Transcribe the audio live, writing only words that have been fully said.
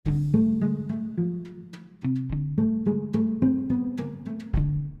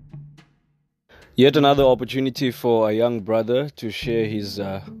Yet another opportunity for a young brother to share his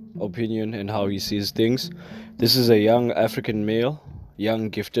opinion and how he sees things. This is a young African male, young,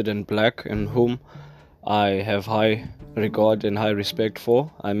 gifted, and black, and whom I have high regard and high respect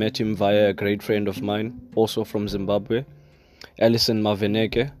for. I met him via a great friend of mine, also from Zimbabwe, Arthur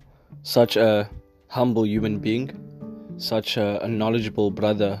Maveneke. Such a humble human being, such a knowledgeable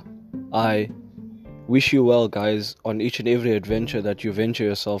brother. I wish you well, guys, on each and every adventure that you venture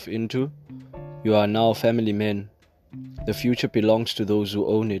yourself into. You are now family men. The future belongs to those who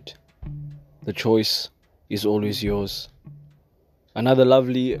own it. The choice is always yours. Another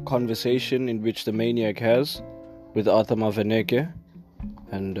lovely conversation in which the maniac has with Arthur Maveneke,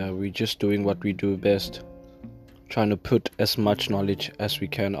 and we're just doing what we do best, trying to put as much knowledge as we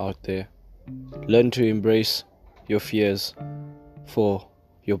can out there. Learn to embrace your fears, for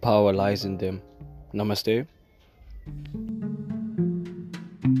your power lies in them. Namaste.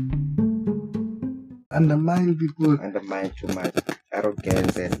 Undermine people. Undermine too much.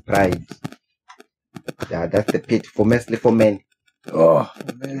 Arrogance and pride. Yeah, that's the pit for mostly for men. Oh,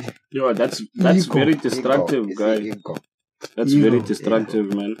 man. Yo, that's Ego. very destructive, Ego. guy. Ego. That's Ego. very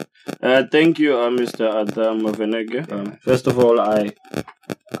destructive, man. Thank you, Mr. Arthur Maveneke. First of all,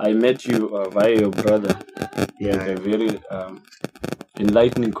 I met you via your brother. We had a very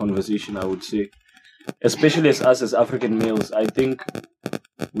enlightening conversation, I would say. Especially as us as African males, I think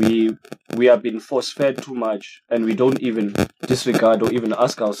we have been force-fed too much, and we don't even disregard or even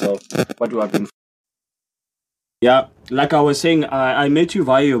ask ourselves what we have been. Yeah, like I was saying, I met you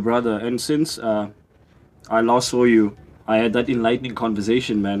via your brother, and since I last saw you, I had that enlightening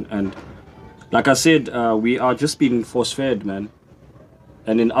conversation, man. And like I said, we are just being force-fed, man.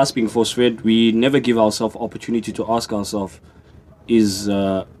 And in us being force-fed, we never give ourselves opportunity to ask ourselves, is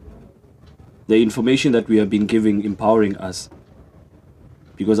the information that we have been giving empowering us?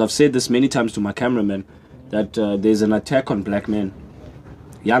 Because I've said this many times to my cameraman, that there's an attack on black men,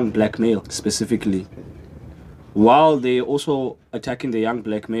 young black male specifically. While they're also attacking the young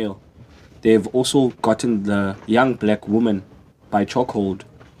black male, they've also gotten the young black woman by chokehold.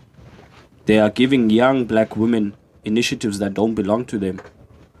 They are giving young black women initiatives that don't belong to them.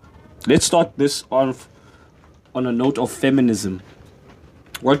 Let's start this off on a note of feminism.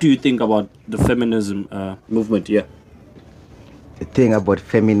 What do you think about the feminism movement here? The thing about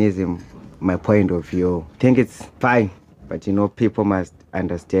feminism, my point of view, I think it's fine, but people must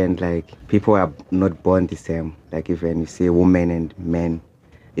understand, like, people are not born the same. Like, even you see women and men,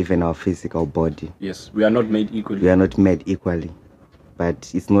 even our physical body. Yes, we are not made equally. We are not made equally.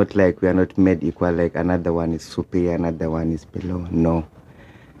 But it's not like we are not made equal, like another one is superior, another one is below. No.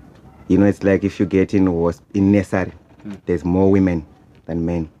 It's like if you get in nursery, there's more women than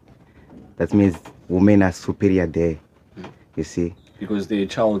men. That means women are superior there, you see. Because they're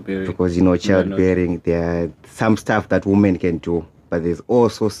childbearing. Because, childbearing, there are some stuff that women can do, but there's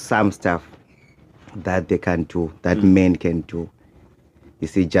also some stuff that they can do, that men can do. You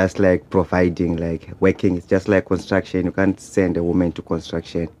see, just like providing, like working, it's just like construction. You can't send a woman to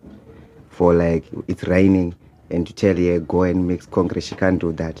construction for, like, it's raining and to tell her, go and mix concrete. She can't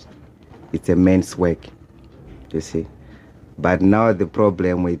do that. It's a man's work, you see. But now the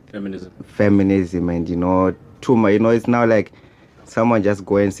problem with feminism and, too much, it's now like someone just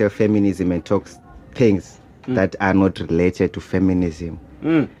go and say feminism and talks things that are not related to feminism.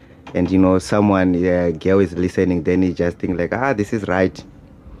 And, someone, girl is listening, then he just think like, this is right.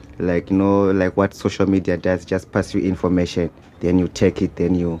 Like, like what social media does, just pass you information, then you take it,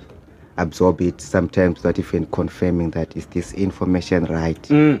 then you absorb it, sometimes not even confirming that is this information right.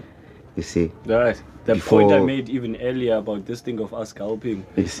 You see. Right. The point I made even earlier about this thing of us scalping.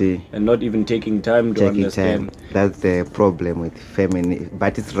 You see. And not even taking time to understand. That's the problem with feminism.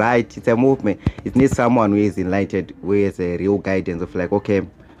 But it's right. It's a movement. It needs someone who is enlightened, who has a real guidance of like, okay,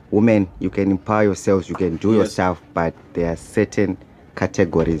 women, you can empower yourselves, you can do your stuff, but there are certain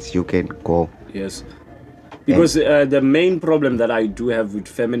categories you can go. Yes. Because the main problem that I do have with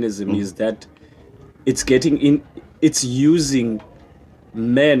feminism is that it's it's using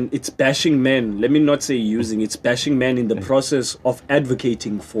men, it's bashing men. Let me not say using, it's bashing men in the process of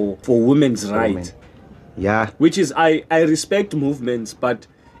advocating for women's rights. Yeah. Which is, I respect movements, but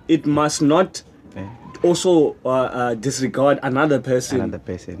it must not also disregard another person. Another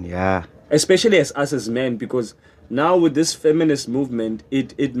person, yeah. Especially as us as men, because now with this feminist movement,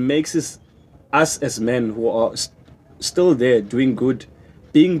 it makes us as men who are still there doing good,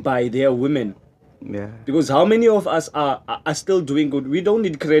 being by their women. Yeah. Because how many of us are still doing good? We don't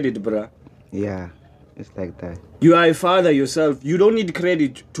need credit, bruh. Yeah, it's like that. You are a father yourself. You don't need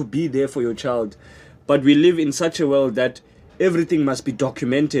credit to be there for your child. But we live in such a world that everything must be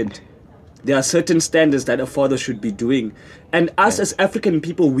documented. there are certain standards that a father should be doing. And us as African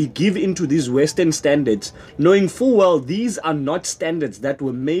people, we give into these Western standards, knowing full well these are not standards that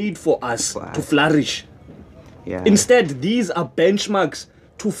were made for us to flourish. Yeah. Instead, these are benchmarks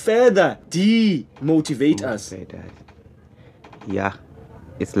to further demotivate us. Yeah,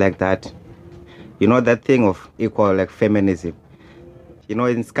 it's like that. You know that thing of equal, like feminism. You know,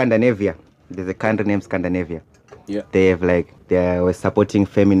 in Scandinavia, there's a country named Scandinavia. Yeah. They were supporting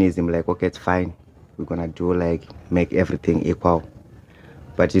feminism, like, okay, it's fine. We're gonna do like make everything equal.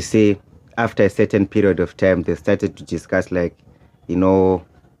 But you see, after a certain period of time, they started to discuss like, you know,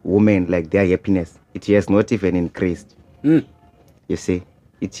 women, like their happiness. It has not even increased. You see,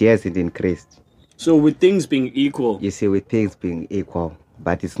 it hasn't increased. So with things being equal. You see, with things being equal,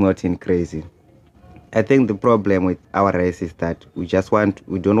 but it's not increasing. I think the problem with our race is that we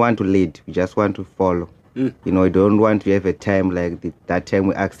don't want to lead. We just want to follow. You know, we don't want to have a time like that time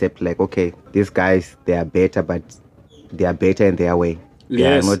we accept like, okay, these guys, they are better, but they are better in their way. They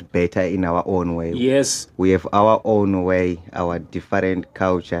are not better in our own way. Yes. We have our own way, our different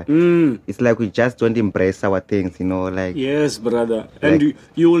culture. It's like we just don't embrace our things, you know, like... Yes, brother. And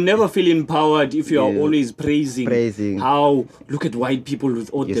you will never feel empowered if you are always praising how, look at white people with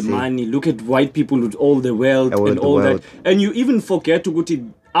all the money, look at white people with all the wealth and all that. And you even forget to go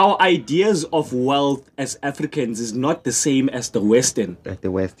to... Our ideas of wealth as Africans is not the same as the Western. Like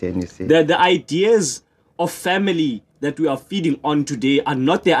the Western, you see. The ideas of family that we are feeding on today are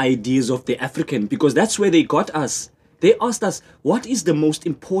not the ideas of the African, because that's where they got us. They asked us, what is the most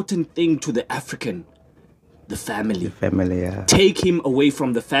important thing to the African? The family. The family, yeah. Take him away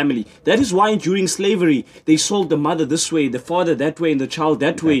from the family. That is why during slavery, they sold the mother this way, the father that way, and the child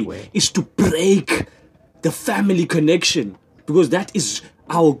that way, is to break the family connection, because that is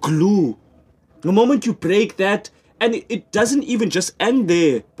our glue. The moment you break that, and it doesn't even just end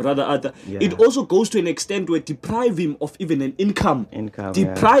there, Brother Arthur. It also goes to an extent where deprive him of even an income.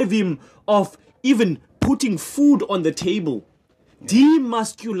 Deprive him of even putting food on the table.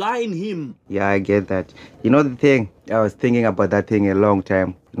 Demasculine him. Yeah, I get that. You know the thing, I was thinking about that thing a long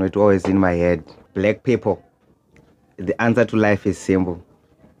time. You know, it's always in my head. Black people, the answer to life is simple.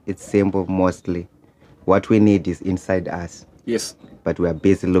 It's simple mostly. What we need is inside us. Yes. But we are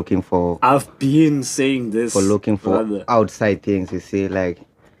busy looking for... I've been saying this. For looking for outside things, you see, like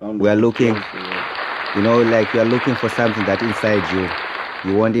we are looking, you know, like you are looking for something that inside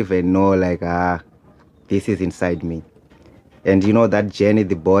you. You won't even know, like, this is inside me. And you know that journey,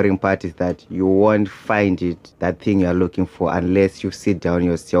 the boring part is that you won't find it, that thing you are looking for, unless you sit down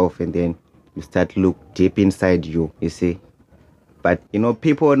yourself and then you start look deep inside you, you see. But, you know,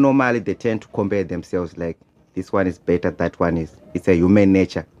 people normally, they tend to compare themselves like, this one is better, that one is. It's a human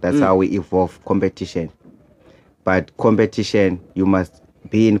nature. That's how we evolve competition. But competition, you must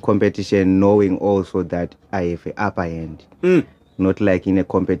be in competition knowing also that I have an upper end. Not like in a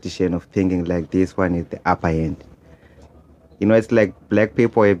competition of thinking like this one is the upper end. You know, it's like black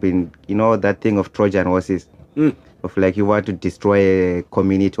people have been, you know, that thing of Trojan horses. Of like you want to destroy a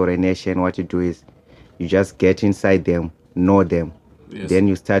community or a nation, what you do is you just get inside them, know them. Then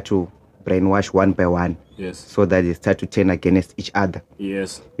you start to brainwash one by one. So that they start to turn against each other. You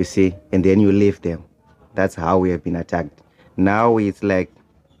see, and then you leave them. That's how we have been attacked. Now it's like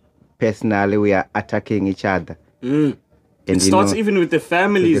personally we are attacking each other. And it starts even with the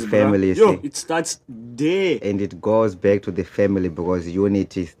families. With the family, it starts there. And it goes back to the family because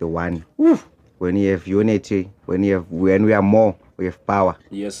unity is the one. When you have unity, when we are more, we have power.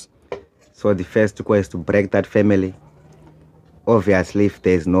 So the first goal is to break that family. Obviously, if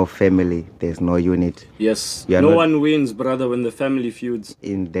there's no family, there's no unit. No one wins, brother, when the family feuds.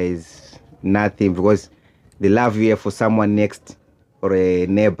 There's nothing, because the love you have for someone next or a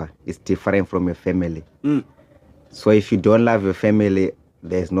neighbor is different from your family. So if you don't love your family,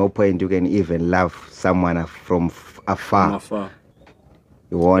 there's no point you can even love someone from afar.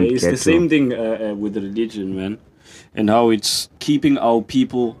 You won't it's the same thing with religion, man. And how it's keeping our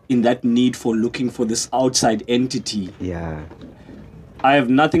people in that need for looking for this outside entity. I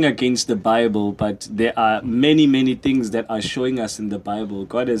have nothing against the Bible, but there are many, many things that are showing us in the Bible.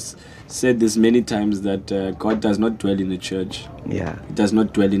 God has said this many times that God does not dwell in a church. He does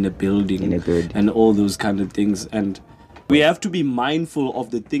not dwell in a building. And all those kind of things. And we have to be mindful of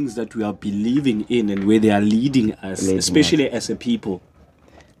the things that we are believing in and where they are leading us, especially as a people.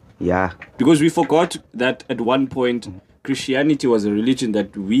 Because we forgot that at one point, Christianity was a religion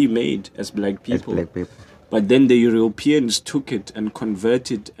that we made as black people. But then the Europeans took it and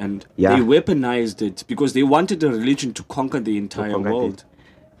converted and they weaponized it because they wanted a religion to conquer the entire world.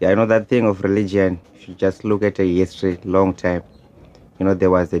 You know that thing of religion, if you just look at a history, long time,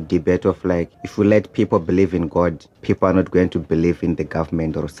 there was a debate of like, if we let people believe in God, people are not going to believe in the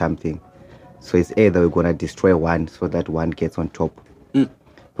government or something. So it's either we're going to destroy one so that one gets on top.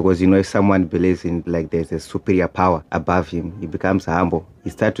 Because, if someone believes in like there's a superior power above him, he becomes humble. He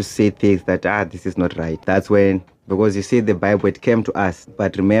starts to say things that, this is not right. That's when, because you see the Bible, it came to us.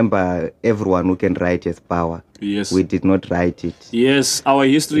 But remember, everyone who can write has power. Yes. We did not write it. Yes, our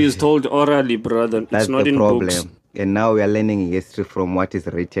history is told orally, brother. That's it's not the in problem. books. And now we are learning history from what is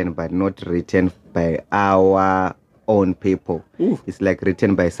written, but not written by our own people. Ooh. It's like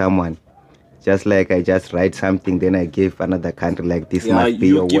written by someone. Just like I just write something, then I give another country like this must be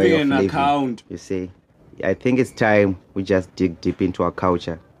your way of living. You're giving an account. You see, I think it's time we just dig deep into our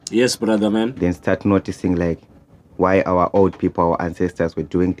culture. Yes, brother, man. Then start noticing like why our old people, our ancestors were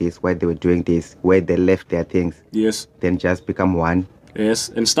doing this, why they were doing this, where they left their things. Yes. Then just become one. Yes,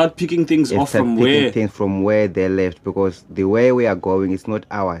 and start picking things off from where they left, because the way we are going is not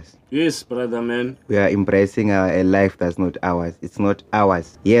ours. Yes, brother, man. We are embracing a life that's not ours. It's not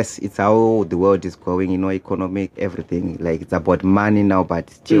ours. Yes, it's how the world is going, economic, everything. Like it's about money now, but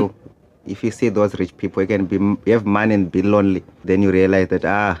still, if you see those rich people, you have money and be lonely. Then you realize that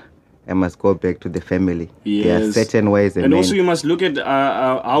I must go back to the family. Yes. There are certain ways. And also you must look at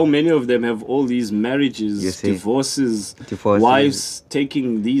how many of them have all these marriages, divorces, wives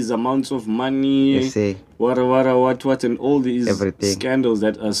taking these amounts of money, what, and all these scandals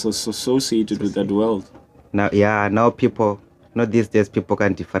that are associated with that world. Now people, these days people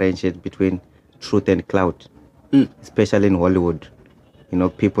can differentiate between truth and clout, especially in Hollywood.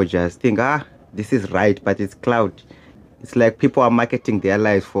 People just think, this is right, but it's clout. It's like people are marketing their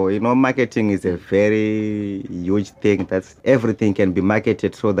lives for, marketing is a very huge thing. That's everything can be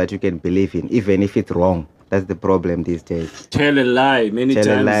marketed so that you can believe in, even if it's wrong. That's the problem these days. Tell a lie many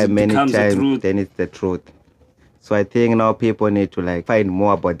times, the then it's the truth. So I think now people need to like find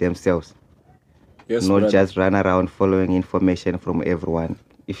more about themselves. Yes, not just run around following information from everyone.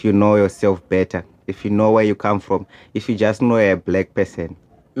 If you know yourself better, if you know where you come from, if you just know you're a black person,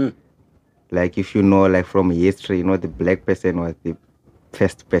 like if you know like from history, the black person was the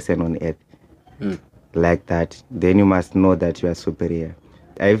first person on earth, like that, then you must know that you are superior.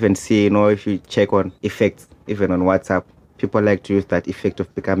 I even see, if you check on effects, even on WhatsApp, people like to use that effect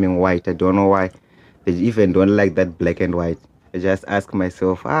of becoming white. I don't know why. They even don't like that black and white. I just ask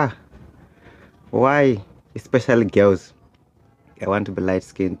myself, why? Especially girls. I want to be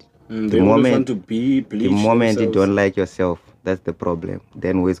light-skinned. The moment you don't like yourself, that's the problem.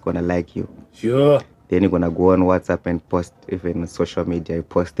 Then who is gonna like you? Sure. Then you're gonna go on WhatsApp and post, even on social media. You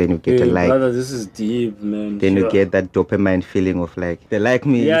post, then you get a like. Brother, this is deep, man. Then you get that dopamine feeling of like, they like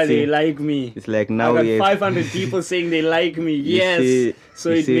me. Yeah, they like me. It's like now I got 500 people saying they like me. Yes. So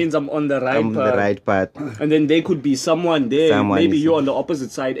it means I'm on the right path. And then there could be someone there. Maybe you're on the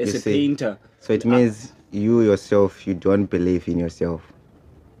opposite side as a painter. So it means you yourself, you don't believe in yourself.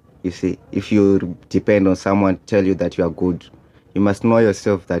 You see, if you depend on someone to tell you that you are good, you must know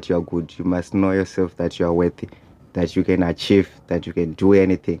yourself that you are good. You must know yourself that you are worthy, that you can achieve, that you can do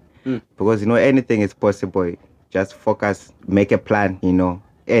anything. Because, anything is possible. Just focus, make a plan,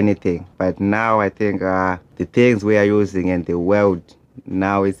 anything. But now I think the things we are using and the world,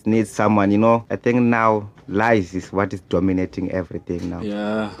 now it needs someone, I think now lies is what is dominating everything now.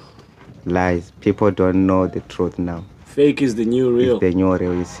 Yeah. Lies. People don't know the truth now. Fake is the new real. It's the new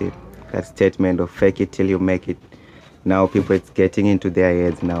real, you see. That statement of fake it till you make it. Now people, it's getting into their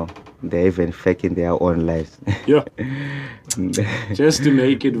heads now. They're even faking their own lives. Yeah. Just to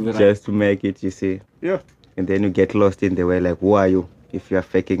make it right. Just to make it, you see. Yeah. And then you get lost in the way, like, who are you if you are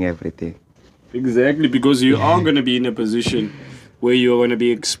faking everything? Exactly, because you are going to be in a position where you're going to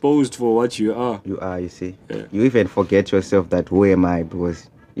be exposed for what you are. You are, you see. Yeah. You even forget yourself that, who am I? Because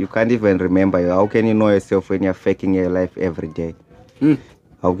you can't even remember. How can you know yourself when you're faking your life every day?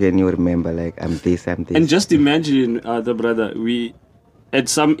 How can you remember, like, I'm this, I'm this? And just imagine, the brother, at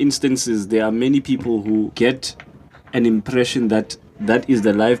some instances, there are many people who get an impression that that is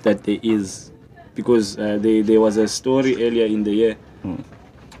the life that there is. Because there was a story earlier in the year,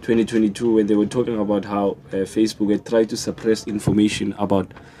 2022, where they were talking about how Facebook had tried to suppress information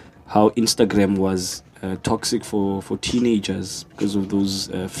about how Instagram was toxic for teenagers because of those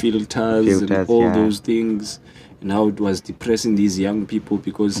filters and all those things, and how it was depressing these young people,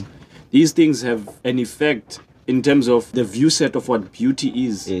 because these things have an effect in terms of the view set of what beauty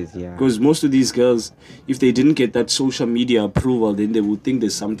is. Because most of these girls, if they didn't get that social media approval, then they would think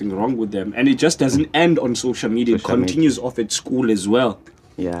there's something wrong with them. And it just doesn't end on social media. It continues off at school as well.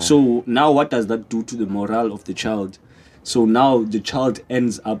 So now what does that do to the morale of the child? So now the child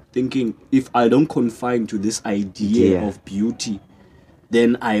ends up thinking, if I don't confine to this idea of beauty,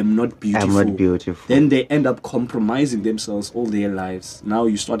 then I am not beautiful. I'm not beautiful. Then they end up compromising themselves all their lives. Now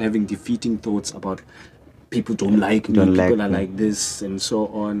you start having defeating thoughts about people don't like me, people are like this, and so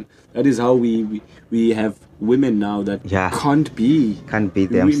on. That is how we have women now that can't be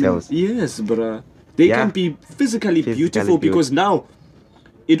themselves. Women. Yes, but they can be physically beautiful because now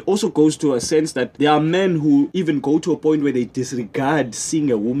it also goes to a sense that there are men who even go to a point where they disregard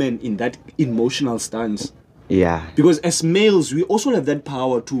seeing a woman in that emotional stance. Yeah. Because as males, we also have that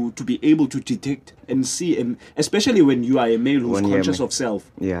power to be able to detect and see, and especially when you are a male who's conscious of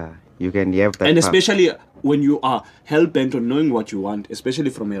self. Yeah, you can have that. And especially when you are hell-bent on knowing what you want,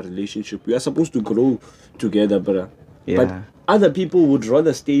 especially from a relationship. We are supposed to grow together, brother. Yeah. But other people would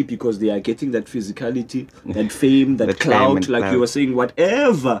rather stay because they are getting that physicality, that fame, that clout, like you were saying,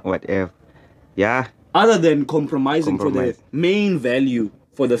 whatever. Yeah. Other than compromising for the main value,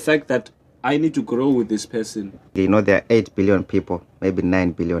 for the fact that I need to grow with this person. You know, there are 8 billion people, maybe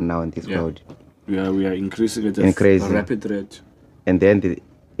 9 billion now in this world. We are increasing at a rapid rate. And then the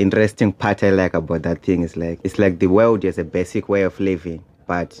interesting part I like about that thing is like, it's like the world is a basic way of living,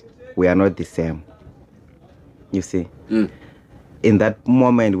 but we are not the same. You see? In that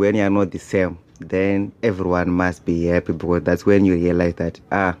moment when you are not the same, then everyone must be happy, because that's when you realize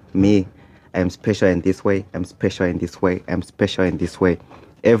that, me, I'm special in this way, I'm special in this way, I'm special in this way.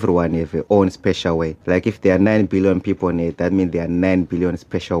 Everyone has their own special way. Like if there are 9 billion people in it, that means there are 9 billion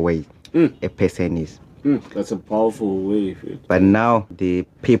special ways a person is. That's a powerful way. But now, the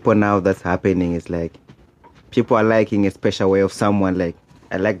people now that's happening is like, people are liking a special way of someone. Like,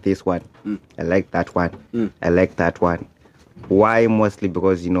 I like this one, I like that one, I like that one. Why? Mostly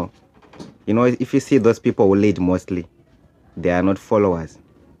because, you know, if you see those people who lead mostly, they are not followers.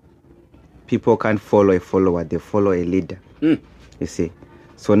 People can't follow a follower, they follow a leader. You see?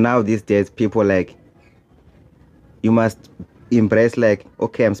 So now these days, people like, you must embrace like,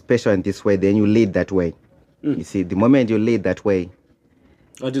 okay, I'm special in this way, then you lead that way. You see, the moment you lead that way,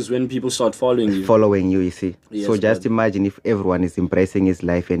 that is when people start following you. You see. Yes, so just imagine if everyone is embracing his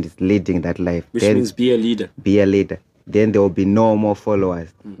life and is leading that life. Which means be a leader. Be a leader. Then there will be no more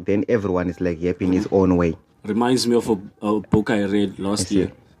followers. Then everyone is like happy in his own way. Reminds me of a book I read last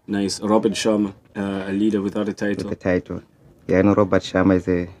year. Nice. Robert Sharma, a leader without a title. With a title. Yeah, I know Robert Sharma is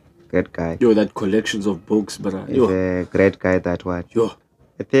a great guy. That collections of books, but he's a great guy, that one.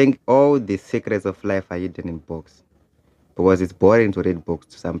 I think all the secrets of life are hidden in books, because it's boring to read books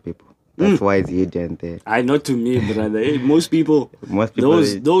to some people. That's why it's hidden there. Not to me, brother. Hey, most people,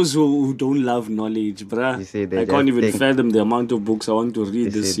 those who don't love knowledge, bruh. You see, I can't even fathom the amount of books I want to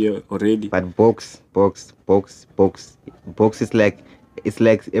read this year already. But books is like, it's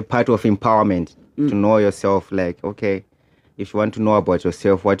like a part of empowerment to know yourself. Like, okay, if you want to know about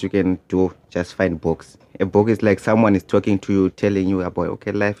yourself, what you can do, just find books. A book is like someone is talking to you, telling you about,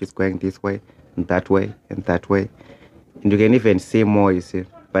 okay, life is going this way, and that way, and that way. And you can even see more, you see.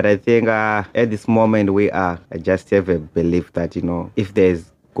 But I think at this moment I just have a belief that, if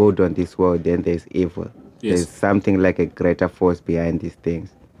there's good on this world, then there's evil. Yes. There's something like a greater force behind these things.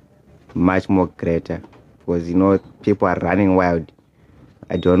 Much more greater. Because, people are running wild.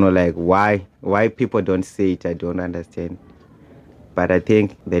 I don't know, like, why people don't see it. I don't understand. But I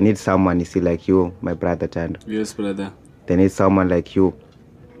think they need someone, you see, like you, my brother Tando. Yes, brother. They need someone like you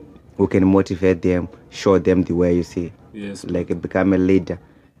who can motivate them, show them the way, you see. Yes. Like, become a leader.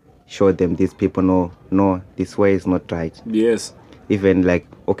 Show them these people no, this way is not right. Yes. Even like,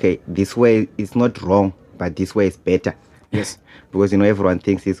 okay, this way is not wrong, but this way is better. Yes. Because, everyone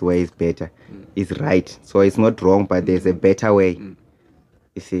thinks this way is better, is right. So it's not wrong, but there's a better way.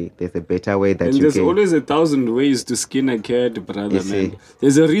 You see, there's a better way that there's always 1,000 ways to skin a cat, brother, man.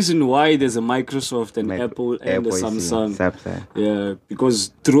 There's a reason why there's a Microsoft and Apple and a Samsung. Yeah,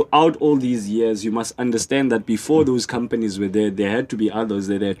 because throughout all these years, you must understand that before those companies were there had to be others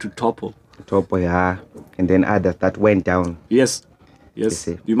that had to topple. Yeah. And then others that went down. Yes.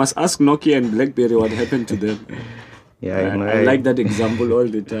 You must ask Nokia and BlackBerry what happened to them. Yeah, I like that example all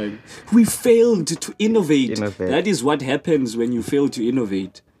the time. We failed to innovate. That is what happens when you fail to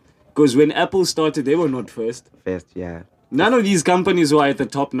innovate. Because when Apple started, they were not first. Yeah. None of these companies who are at the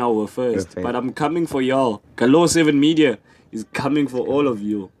top now were first. But I'm coming for y'all. Galore 7 Media is coming for all of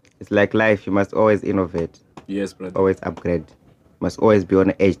you. It's like life. You must always innovate. Yes, brother. Always upgrade. Must always be on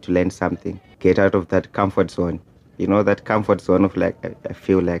the edge to learn something. Get out of that comfort zone. That comfort zone of like, I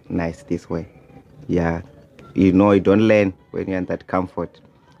feel like nice this way. Yeah. You don't learn when you're in that comfort.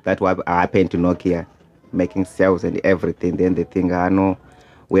 That's what happened to Nokia, making sales and everything. Then they think, no,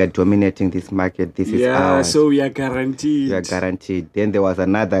 we are dominating this market. This is ours. So we are guaranteed. You are guaranteed. Then there was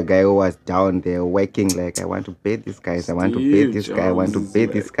another guy who was down there working like, I want to beat this guy. I want to beat this guy. I want to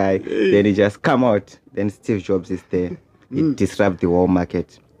beat this guy. Then he just come out. Then Steve Jobs is there. It disrupt the whole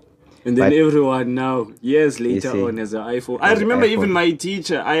market. And then everyone now, years later on, has an iPhone. I remember even my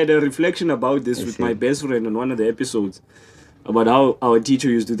teacher, I had a reflection about this with my best friend on one of the episodes, about how our teacher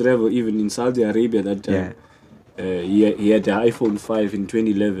used to travel even in Saudi Arabia that time. He had the iPhone 5 in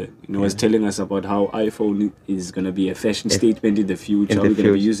 2011. He was telling us about how iPhone is going to be a fashion statement in the future. We're going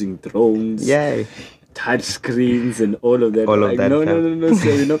to be using drones. Touch screens and all of that. All of that. No, so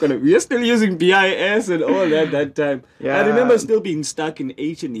we're not gonna. We're still using BIS and all that time. I remember still being stuck in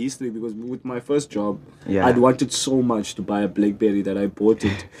ancient history because with my first job, I'd wanted so much to buy a BlackBerry that I bought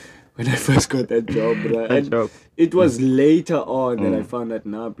it when I first got that job, bro. And it was later on that I found that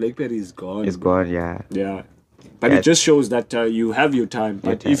BlackBerry is gone. It's gone, yeah. But it just shows that you have your time.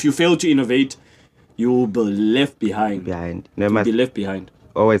 But if you fail to innovate, you will be left behind. You'll be left behind.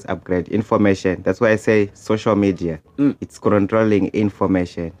 Always upgrade information. That's why I say social media. It's controlling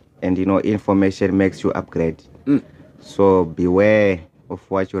information, and information makes you upgrade. So beware of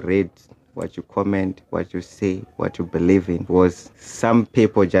what you read, what you comment, what you say, what you believe in. Because some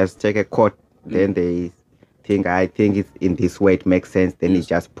people just take a quote, then they think, I think it's in this way, it makes sense, then it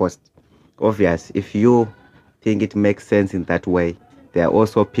just post. Obvious, if you think it makes sense in that way, there are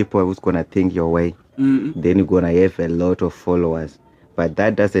also people who's gonna think your way. Then you're gonna have a lot of followers. But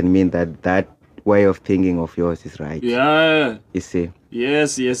that doesn't mean that way of thinking of yours is right. Yeah. You see?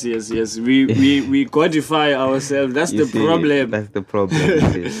 Yes. We codify ourselves. That's the problem. That's the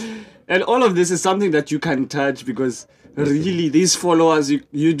problem. And all of this is something that you can touch because really these followers,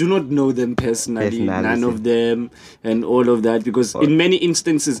 you do not know them personally. None of them and all of that. Because in many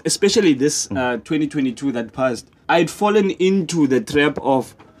instances, especially this 2022 that passed, I'd fallen into the trap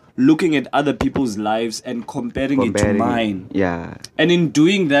of looking at other people's lives and comparing it to mine. Yeah. And in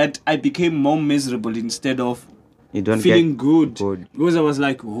doing that, I became more miserable instead of feeling good. Because I was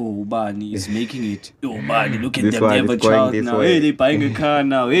like, oh, Bani is making it. Oh, Bani, look at them. They have a child now. Hey, they're buying a car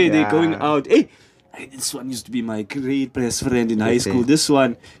now. Hey, they're going out. Hey, this one used to be my great best friend in high school. This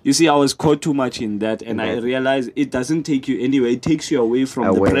one, you see, I was caught too much in that. And I realized it doesn't take you anywhere. It takes you away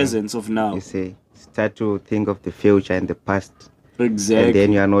from the presence of now. You see, start to think of the future and the past. Exactly. And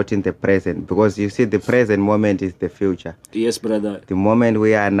then you are not in the present, because you see the present moment is the future. Yes, brother. The moment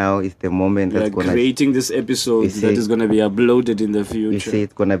we are now is the moment that's going to... creating this episode that is going to be uploaded in the future. You see,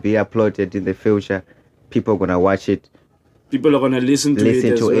 it's going to be uploaded in the future. People are going to watch it. People are going to listen to it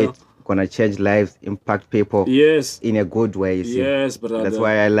as well. Going to change lives, impact people. Yes. In a good way, you see. Yes, brother. That's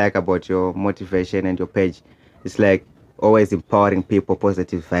why I like about your motivation and your page. It's like always empowering people,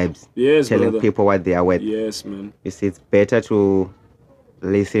 positive vibes. Yes, telling people what they are worth. Yes, man. You see, it's better to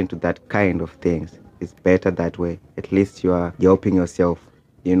listen to that kind of things. It's better that way. At least you are helping yourself.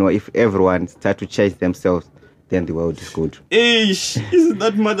 If everyone start to change themselves, then the world is good. Isn't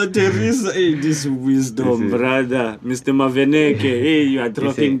that Mother Teresa? This wisdom, brother. Mr. Maveneke, you are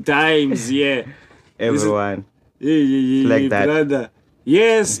dropping times, Everyone. Like that. Brother.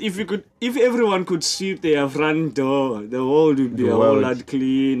 Yes, if everyone could sweep their front door, the world would be a whole lot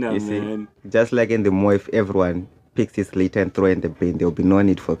cleaner, man. Just like in the mall, if everyone picks his litter and throw in the bin, there will be no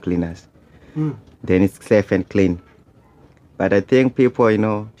need for cleaners. Then it's safe and clean. But I think people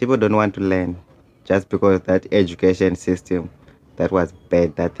don't want to learn just because that education system, that was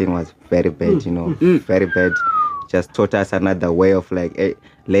bad. That thing was very bad, very bad. Just taught us another way of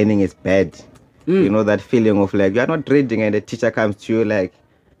learning is bad. That feeling of you are not reading and the teacher comes to you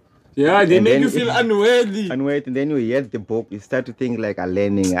they make you feel unworthy. Unworthy. And then you read the book, you start to think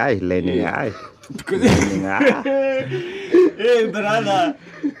learning. Hey, brother,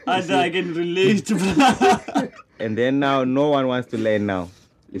 I can relate, brother. And then now, no one wants to learn now.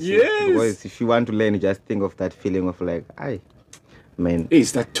 Yes. Because if you want to learn, you just think of that feeling of man.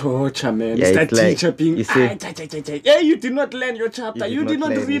 It's that torture, man. It's that teacher being, you did not learn your chapter. You did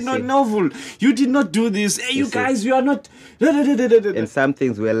not read no novel. You did not do this. Hey, you guys, you are not... And some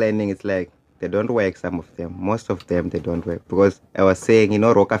things we're learning, it's they don't work, some of them. Most of them, they don't work. Because I was saying,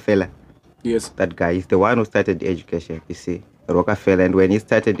 Rockefeller. Yes. That guy is the one who started education, you see. Rockefeller. And when he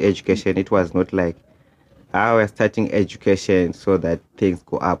started education, it was not we're starting education so that things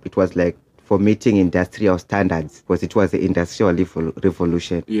go up. It was for meeting industrial standards, because it was the industrial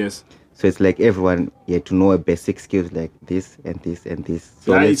revolution. Yes. So it's everyone had to know a basic skills like this and this and this.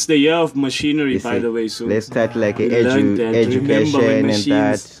 So it's the year of machinery, by the way. So let's start education and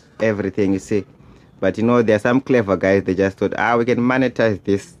that, everything, you see. But there are some clever guys. They just thought, we can monetize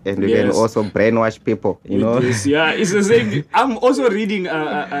this, and we can also brainwash people. This, it's the same. I'm also reading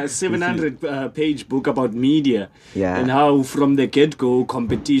a 700-page book about media, and how from the get-go,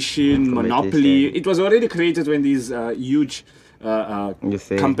 competition, monopoly. It was already created when these huge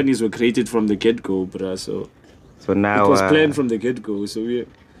companies were created from the get-go, bruh. So now it was planned from the get-go. So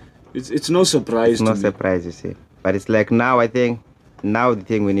it's no surprise. It's no surprise, you see. But it's like now I think. Now the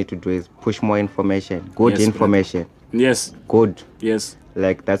thing we need to do is push more information, good information. Bro. Yes. Good. Yes.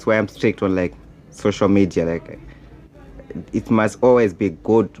 Like that's why I'm strict on like social media. Like it must always be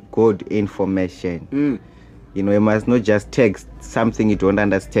good information. You must not just text something you don't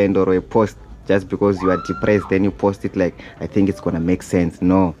understand or a post just because you are depressed. Then you post it like I think it's gonna make sense.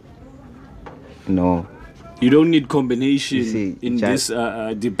 No. You don't need combination in this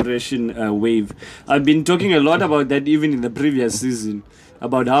depression wave. I've been talking a lot about that even in the previous season,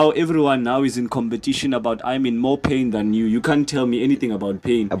 about how everyone now is in competition about I'm in more pain than you. You can't tell me anything about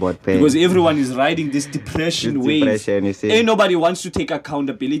pain. Because everyone is riding this depression wave. Ain't nobody wants to take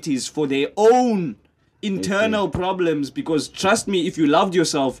accountabilities for their own internal problems, because trust me, if you loved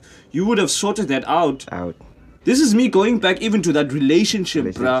yourself, you would have sorted that out. This is me going back even to that relationship,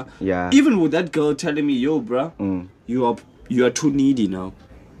 bruh. Yeah. Even with that girl telling me, yo, bruh, you are too needy now.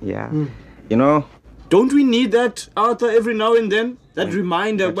 Yeah. Don't we need that, Arthur, every now and then? That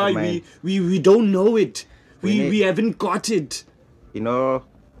reminder, why we don't know it. We haven't got it.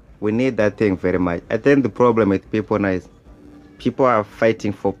 We need that thing very much. I think the problem with people now is people are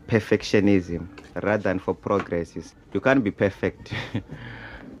fighting for perfectionism rather than for progress. You can't be perfect.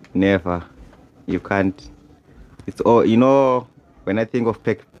 Never. You can't. It's all, when I think of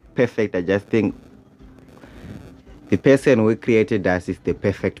perfect, I just think the person who created us is the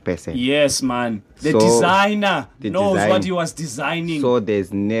perfect person. Yes, man. The designer knows what he was designing. So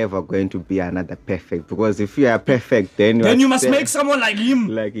there's never going to be another perfect, because if you are perfect, then you must make someone like him.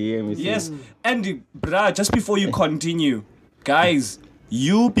 Like him. Yes. And, bruh, just before you continue, guys,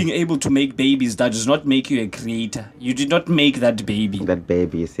 you being able to make babies, that does not make you a creator. You did not make that baby. That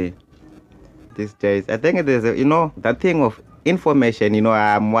baby, you see. These days, I think there's that thing of information.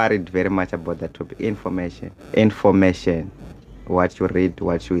 I'm worried very much about that topic. Information, what you read,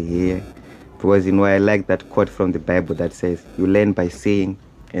 what you hear, because I like that quote from the Bible that says you learn by seeing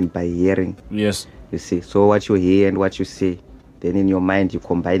and by hearing. Yes. You see, so what you hear and what you see, then in your mind you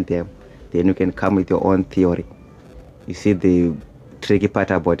combine them, then you can come with your own theory. You see, the tricky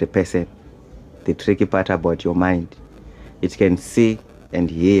part about a person, the tricky part about your mind, it can see and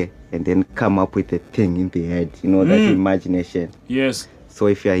hear and then come up with a thing in the head, that imagination. Yes. So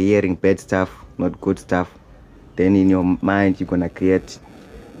if you're hearing bad stuff, not good stuff, then in your mind you're gonna create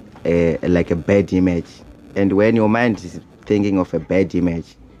like a bad image. And when your mind is thinking of a bad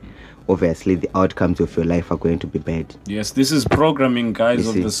image, obviously the outcomes of your life are going to be bad. Yes, this is programming, guys,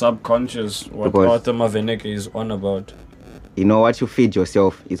 of the subconscious, what Arthur Maveneke is on about. What you feed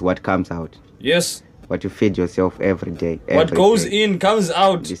yourself is what comes out. Yes. What you feed yourself every day. What goes in comes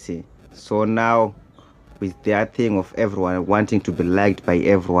out. You see. So now, with that thing of everyone wanting to be liked by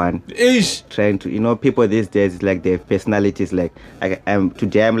everyone, trying to, people these days, it's like they have personalities. Like,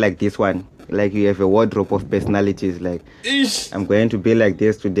 today I'm like this one. Like you have a wardrobe of personalities. Like, I'm going to be like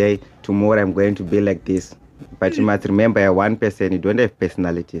this today. Tomorrow I'm going to be like this. But you must remember, you're one person. You don't have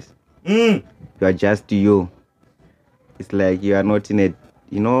personalities. You are just you. It's like you are not in a,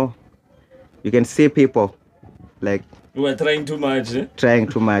 you can see people like you are trying too much. Trying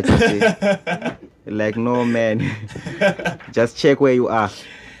too much. You see. Like, no, man. Just check where you are.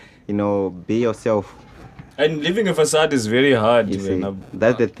 Be yourself. And living a facade is very hard. You see,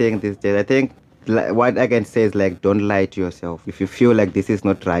 that's the thing these days. I think what I can say is like, don't lie to yourself. If you feel like this is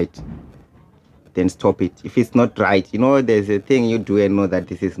not right, then stop it. If it's not right, there's a thing you do and know that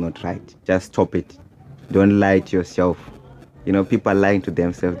this is not right. Just stop it. Don't lie to yourself. People are lying to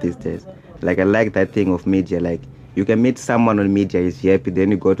themselves these days. Like, I like that thing of media. Like, you can meet someone on media, is happy,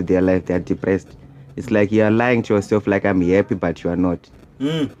 then you go to their life, they're depressed. It's like you are lying to yourself, like, I'm happy, but you are not.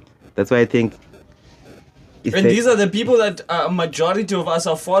 That's why I think... And these are the people that a majority of us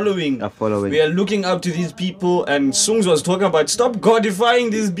are following. We are looking up to these people, and Sungs was talking about, stop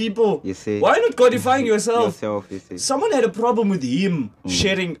godifying these people. You see. Why not godifying yourself? You see. Someone had a problem with him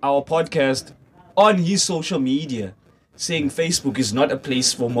sharing our podcast on his social media, saying Facebook is not a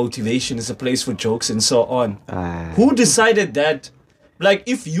place for motivation, it's a place for jokes and so on. Who decided that? Like,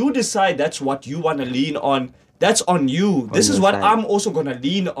 if you decide that's what you want to lean on, that's on you. This is what I'm also going to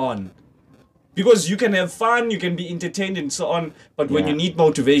lean on. Because you can have fun, you can be entertained and so on, but when you need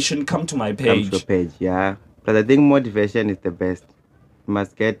motivation, come to my page. Come to your page, yeah. But I think motivation is the best.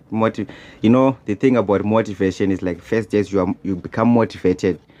 must get You know, the thing about motivation is like first days you become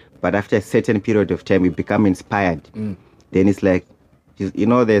motivated, but after a certain period of time you become inspired. Then it's like, you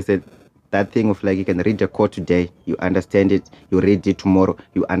know, there's that thing of like you can read a quote today, you understand it, you read it tomorrow,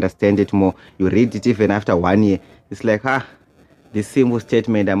 you understand it more, you read it even after 1 year. It's like, this simple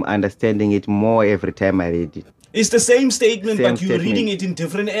statement, I'm understanding it more every time I read it. It's the same statement, but you're reading it in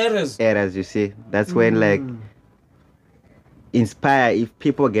different eras. Eras, you see. That's when like if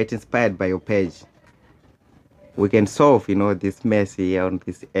people get inspired by your page, we can solve, you know, this mess here on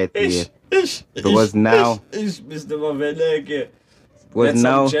this earth here. Because now Mr. Maveneke. Because that's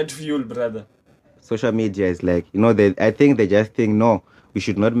now some jet fuel, brother. Social media is like, you know, I think they just think, no, we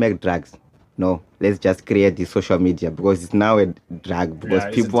should not make drugs. No, let's just create the social media because it's now a drug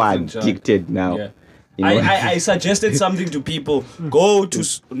because people are addicted now. Yeah. You know? I suggested something to people. Go to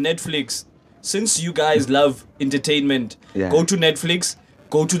Netflix. Since you guys love entertainment, go to Netflix,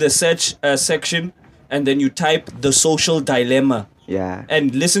 go to the search section, and then you type The Social Dilemma. Yeah.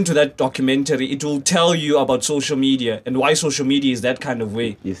 And listen to that documentary. It will tell you about social media and why social media is that kind of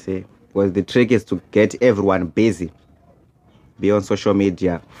way. You see, well, the trick is to get everyone busy. Be on social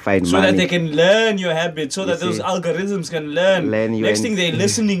media, find money. So that they can learn your habits, so that those algorithms can learn. Next thing they're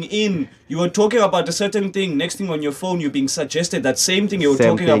listening in. You were talking about a certain thing. Next thing on your phone, you're being suggested that same thing you were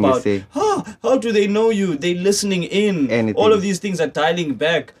talking about. How do they know you? They're listening in. Anything. All of these things are dialing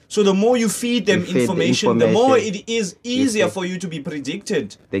back. So the more you feed them information, the more it is easier for you to be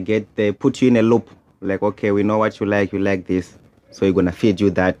predicted. They put you in a loop. Like, okay, we know what you like this. So we're going to feed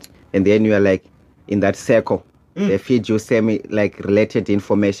you that. And then you are like in that circle. They feed you related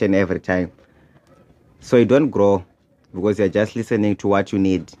information every time. So you don't grow because you're just listening to what you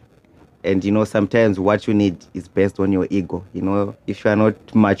need. And you know, sometimes what you need is based on your ego. You know, if you are not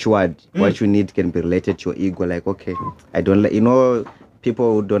matured, what you need can be related to your ego. Like, okay, I don't like, you know,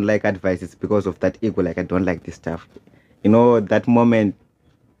 people who don't like advice, it's because of that ego. Like, I don't like this stuff. You know, that moment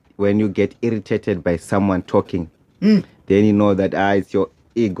when you get irritated by someone talking, then you know that, it's your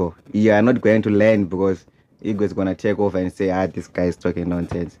ego. You are not going to learn because ego is gonna take over and say, this guy is talking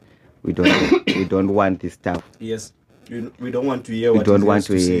nonsense. We don't want this stuff. Yes, we don't want to hear. We don't want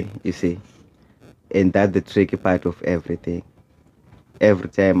to hear. You see, and that's the tricky part of everything. Every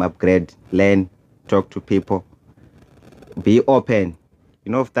time, upgrade, learn, talk to people, be open.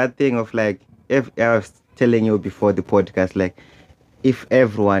 You know, that thing of like, if I was telling you before the podcast, like, if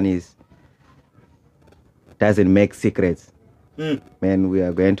everyone doesn't make secrets, man, we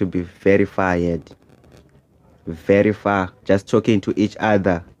are going to be very far ahead. Very far, just talking to each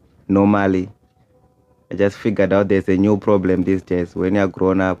other normally. I just figured out there's a new problem these days. When you're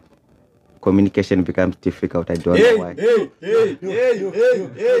grown up, communication becomes difficult. I don't know why. Hey,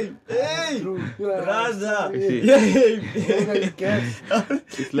 brother.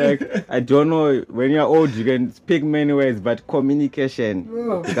 It's like, I don't know, when you're old, you can speak many ways, but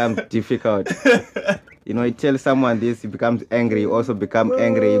communication becomes difficult. You know, you tell someone this, he becomes angry, you also become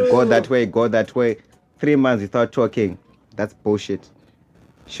angry. You go that way. 3 months without talking, that's bullshit.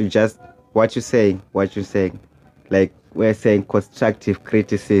 Should just what you're saying. Like we're saying, constructive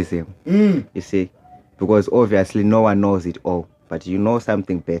criticism. You see, because obviously no one knows it all, but you know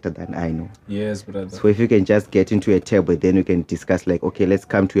something better than I know. Yes, brother. So if you can just get into a table, then you can discuss like, okay, let's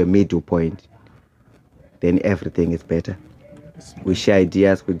come to a middle point. Then everything is better. We share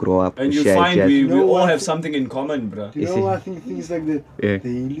ideas, we grow up. And you find we all have something in common, bro. You know, I think things like that, the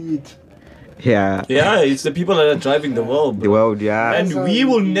elite. Yeah, it's the people that are driving the world, bro. The world, yeah. And we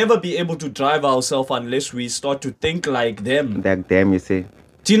will never be able to drive ourselves unless we start to think like them. Like them, you see.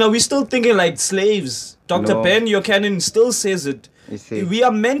 Tina, we're still thinking like slaves. Dr. Ben Buchanan still says it. You see. We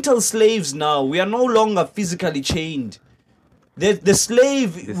are mental slaves now. We are no longer physically chained. The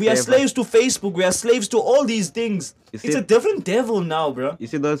slave, we are slaves to Facebook. We are slaves to all these things. It's a different devil now, bro. You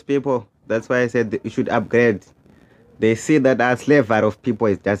see those people? That's why I said you should upgrade. They see that our slavery of people,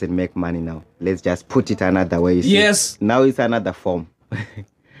 it doesn't make money now. Let's just put it another way. Yes. Now it's another form.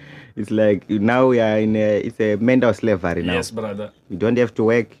 It's like now we are it's a mental slavery now. Yes, brother. You don't have to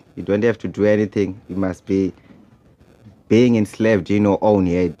work. You don't have to do anything. You must be being enslaved in your own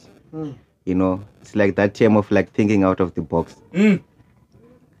head. You know, it's like that term of like thinking out of the box.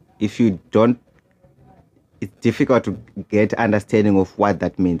 If you don't, it's difficult to get understanding of what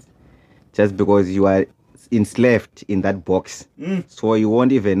that means. Just because you are enslaved in that box, so you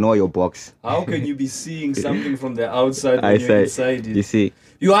won't even know your box. How can you be seeing something from the outside when you're inside it? You see,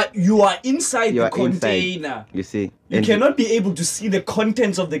 you are inside the container. You see, you cannot be able to see the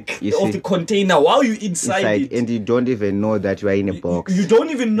contents of the container while you're inside it, and you don't even know that you are in a box. You don't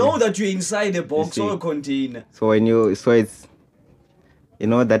even know that you're inside a box or a container. So it's You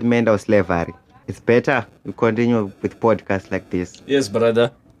know, that meant of slavery. It's better we continue with podcasts like this. Yes,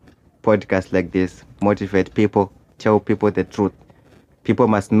 brother. Podcasts like this motivate people, tell people the truth. People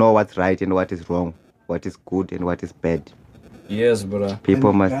must know what's right and what is wrong, what is good and what is bad. Yes, brother.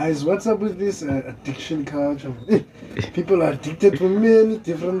 People must. Guys, what's up with this addiction culture? People are addicted to many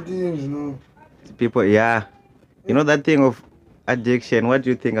different things, you know. People, yeah. You know that thing of addiction. What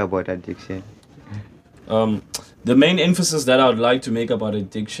do you think about addiction? The main emphasis that I would like to make about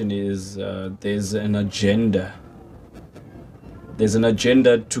addiction is there's an agenda. There's an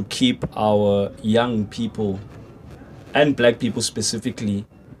agenda to keep our young people and black people specifically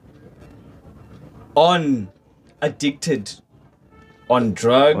addicted on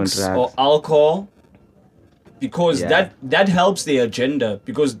drugs or alcohol, because that helps their agenda.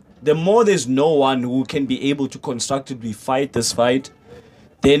 Because the more there's no one who can be able to constructively fight this fight,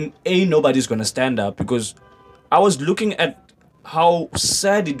 then nobody's gonna stand up. Because I was looking at how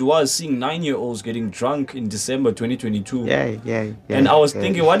sad it was seeing 9-year-olds getting drunk in December 2022. And I was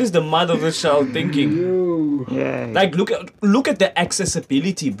thinking, what is the mother of the child thinking? Like, look at the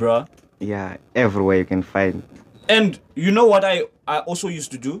accessibility, bruh. Yeah, everywhere you can find. And you know what I also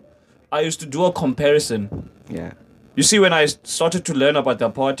used to do? I used to do a comparison. Yeah. You see, when I started to learn about the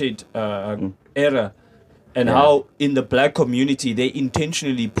apartheid era and how in the black community they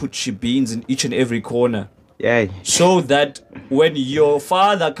intentionally put shebeens in each and every corner. Yeah. So that when your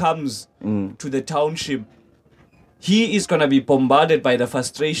father comes to the township, he is going to be bombarded by the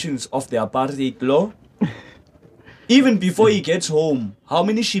frustrations of the apartheid law. Even before he gets home, how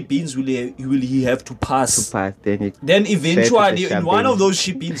many shebeens will he have to pass? Then eventually, in one of those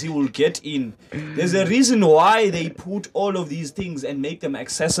shebeens, he will get in. There's a reason why they put all of these things and make them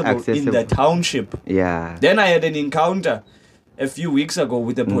accessible in the township. Yeah. Then I had an encounter a few weeks ago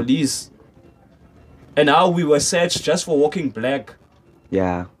with the police. And how we were searched just for walking black.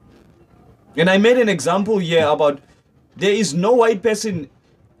 Yeah. And I made an example here about there is no white person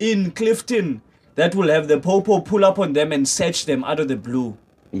in Clifton that will have the popo pull up on them and search them out of the blue.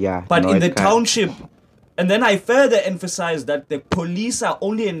 Yeah. But in the township, and then I further emphasized that the police are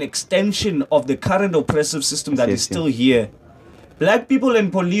only an extension of the current oppressive system that is still here. Black people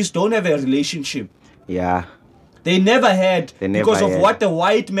and police don't have a relationship. Yeah. They never had because of what the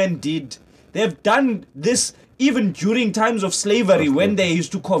white men did. They've done this even during times of slavery when they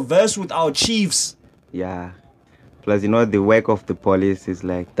used to converse with our chiefs. Yeah. Plus, you know, the work of the police is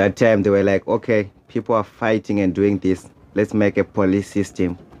like, that time they were like, okay, people are fighting and doing this. Let's make a police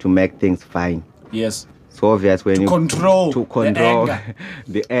system to make things fine. Yes. So obvious when control the anger.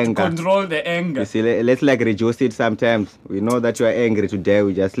 To control the anger. You see, let's like reduce it sometimes. We know that you are angry today.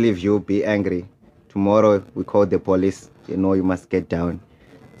 We just leave you be angry. Tomorrow we call the police. You know, you must get down.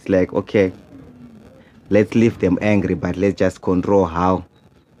 It's like, okay, let's leave them angry, but let's just control how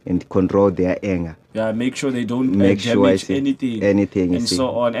and control their anger. Yeah, make sure they don't damage anything and so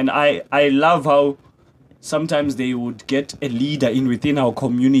on. And I love how sometimes they would get a leader in within our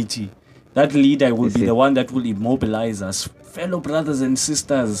community. That leader will be the one that will immobilize us. Fellow brothers and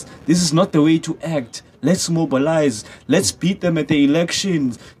sisters, this is not the way to act. Let's mobilize. Let's beat them at the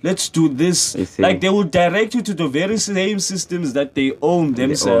elections. Let's do this. Like, they will direct you to the very same systems that they own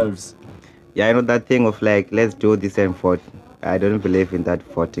themselves. Yeah, I know that thing of like, let's do this and vote. I don't believe in that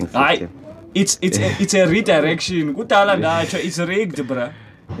voting system. It's a redirection. It's rigged, bruh.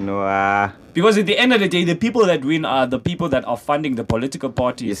 You know, because at the end of the day, the people that win are the people that are funding the political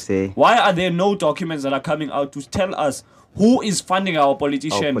parties. You see. Why are there no documents that are coming out to tell us who is funding our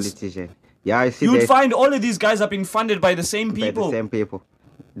politicians? Yeah, I see. You'd find all of these guys are being funded by the same people. By the same people.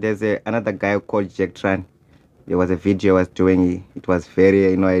 There's another guy called Jack Tran. There was a video I was doing. It was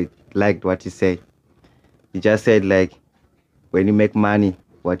very, I liked what he said. He just said, like, when you make money,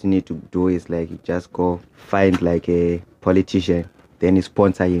 what you need to do is, like, you just go find, like, a politician. Then you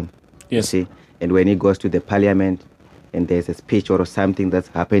sponsor him. Yes. See? And when he goes to the parliament and there's a speech or something that's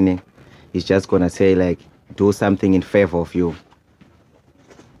happening, he's just going to say, like, do something in favor of you.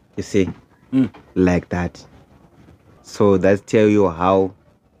 You see? Like that. So that tell you how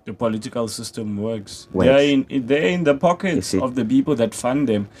the political system works. They're in the pockets of the people that fund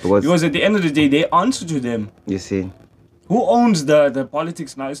them. Because at the end of the day, they answer to them. You see? Who owns the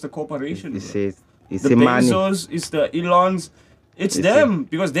politics now? It's the corporation. You see? It's the Bezos, it's the Elons. It's them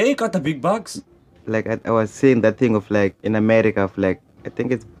because they got the big bucks. Like I was saying that thing of like in America of like, I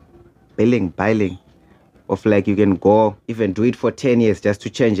think it's billing. Of like you can go, even do it for 10 years just to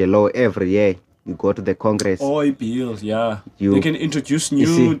change a law every year. You go to the Congress. Bills, yeah. They can introduce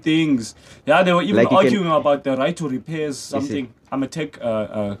new things. Yeah, they were even like arguing about the right to repair something. I'm a tech...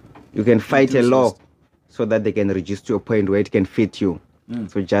 you can fight a law so that they can reduce to a point where it can fit you.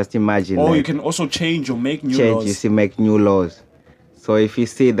 So just imagine. Or you can also change or make new laws. You see, make new laws. So if you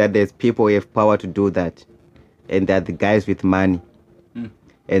see that there's people who have power to do that, and that the guys with money,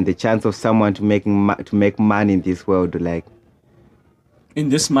 and the chance of someone to make money in this world, like in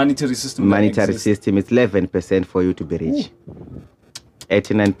this monetary system, it's 11% for you to be rich.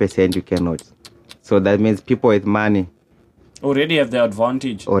 89% you cannot. So that means people with money already have the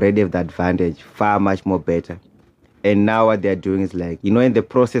advantage. Far much more better. And now what they're doing is like, in the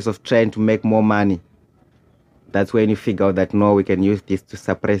process of trying to make more money, that's when you figure out that no, we can use this to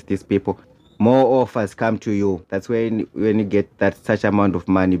suppress these people. More offers come to you. That's when you get that such amount of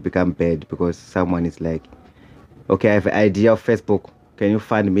money, become bad, because someone is like, okay, I have an idea of Facebook. Can you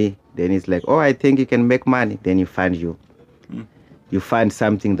fund me? Then it's like, oh, I think you can make money. Then you fund you. You find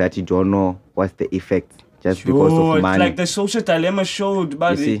something that you don't know what's the effect, just because of money. Like the social dilemma showed,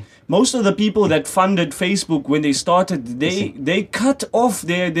 but most of the people that funded Facebook when they started, they cut off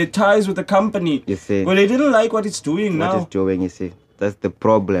their ties with the company. You see, well, they didn't like what it's doing now. What it's doing, you see, that's the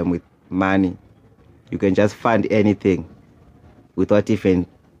problem with money. You can just fund anything without even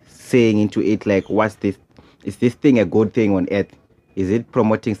saying into it like, what's this? Is this thing a good thing on earth? Is it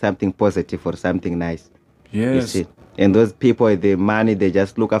promoting something positive or something nice? Yes. You see? And those people with the money, they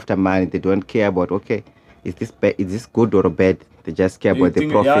just look after money. They don't care about, okay, is this good or bad? They just care about the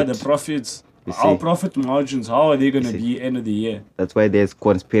profit. Yeah, the profits. Our profit margins, how are they going to be end of the year? That's why there's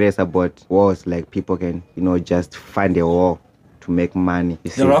conspiracy about wars. Like people can, just fund a war to make money.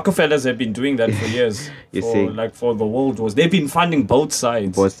 The Rockefellers have been doing that for years. For the world wars. They've been funding both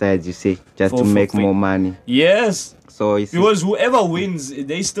sides. Both sides, just to make more money. Yes. So because whoever wins,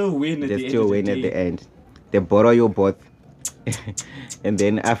 they still win at the end. They still win at the end. They borrow you both. And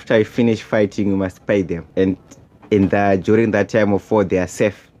then after you finish fighting, you must pay them. And during that time of war, they are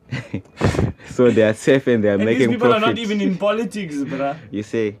safe. So they are safe and they are making these people profit. Are not even in politics, bruh. You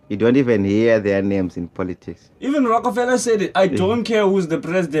see, you don't even hear their names in politics. Even Rockefeller said it. I don't care who's the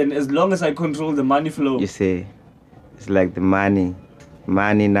president as long as I control the money flow. You see, it's like the money.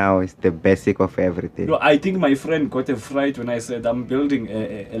 Money now is the basic of everything. No, I think my friend got a fright when I said I'm building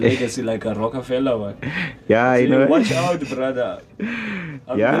a legacy like a Rockefeller one. Yeah, I know. Watch out, brother.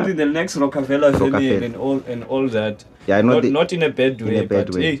 I'm building the next Rockefeller family and all that. Yeah, I know. Not in a bad way.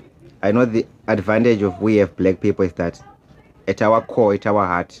 Hey. I know the advantage of we have black people is that at our core, at our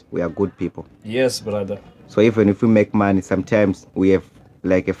heart, we are good people. Yes, brother. So even if we make money, sometimes we have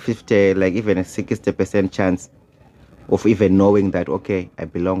like a 50, like even a 60% chance of even knowing that, okay, I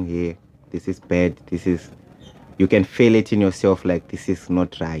belong here, this is bad, you can feel it in yourself, like this is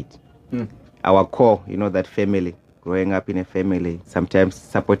not right. Our core, that family, growing up in a family, sometimes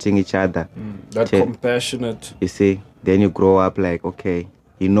supporting each other. That compassionate. You see, then you grow up like, okay,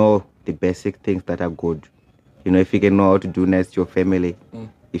 the basic things that are good. If you can know how to do nice to your family,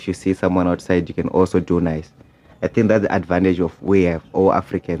 if you see someone outside, you can also do nice. I think that's the advantage of we have, all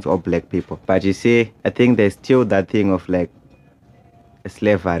Africans, all black people. But you see, I think there's still that thing of like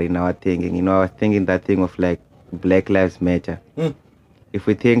slavery in our thinking. I was thinking that thing of like Black Lives Matter. If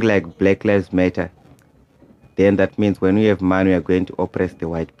we think like Black Lives Matter, then that means when we have money, we are going to oppress the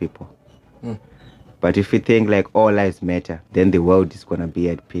white people. But if we think like all lives matter, then the world is going to be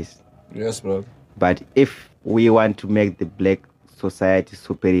at peace. Yes, bro. But if we want to make the black society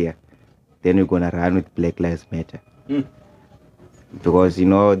superior, then we're going to run with Black Lives Matter. Because,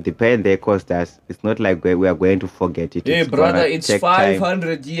 the pain they caused us, it's not like we are going to forget it. Hey, brother, it's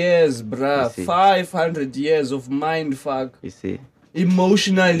 500 years, bruh. 500 years of mind fuck. You see?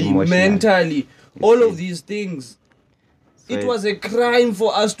 Emotionally, mentally, all of these things. So it was a crime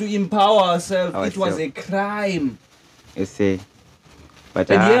for us to empower ourselves. It was a crime. You see? But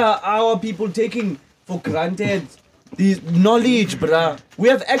and here are our people taking for granted the knowledge, bruh. We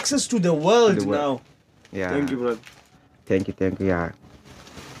have access to the world now. Yeah. Thank you, brother. Thank you, yeah.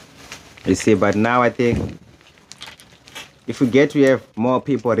 You see, but now I think if we get to have more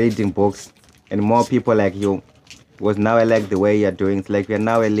people reading books and more people like you, because now I like the way you're doing. It's like you're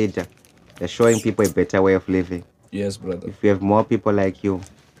now a leader. You're showing people a better way of living. Yes, brother. If we have more people like you,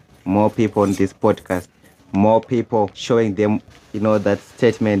 more people on this podcast, more people showing them, that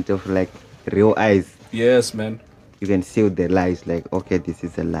statement of like real eyes. Yes, man. You can see the lies, like, okay, this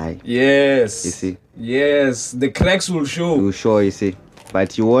is a lie. Yes. You see? Yes. The cracks will show. Will show, you see.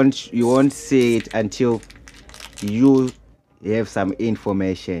 But you won't see it until you have some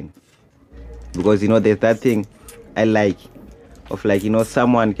information. Because, there's that thing I like of like,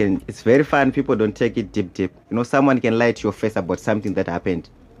 someone can, it's very fun, people don't take it deep. Someone can lie to your face about something that happened.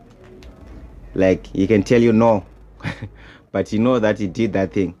 Like, he can tell you no, but you know that he did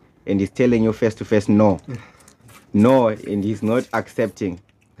that thing. And he's telling you face to face no. no, and he's not accepting.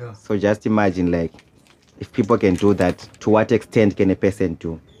 Yeah. So just imagine, like, if people can do that, to what extent can a person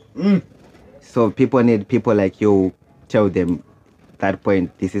do? So people need people like you tell them that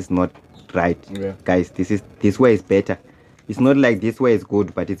point, this is not right. Yeah. Guys, this way is better. It's not like this way is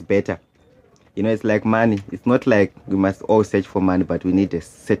good, but it's better. You know, it's like money. It's not like we must all search for money, but we need a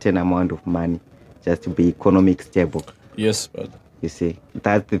certain amount of money just to be economic stable. Yes, brother. You see,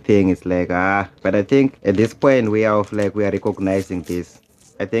 that's the thing. It's like, but I think at this point we are recognizing this.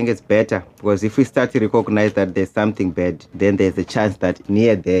 I think it's better, because if we start to recognize that there's something bad, then there's a chance that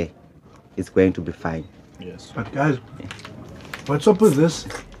near there it's going to be fine. Yes. But guys, what's up with this?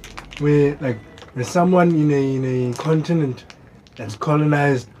 Where like there's someone in a continent that's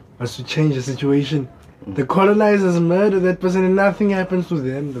colonized wants to change the situation. The colonizers murder that person and nothing happens to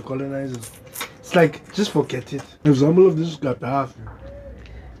them, the colonizers. It's like, just forget it. An example of this got half.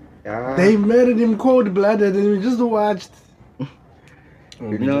 They murdered him cold-blooded and we just watched.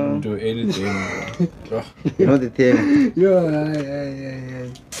 We didn't do anything. You know the thing. Yeah.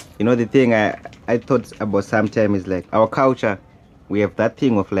 You know the thing I thought about sometimes is like our culture. We have that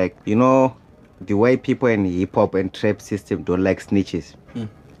thing of like, you know, the way people in hip hop and trap system don't like snitches.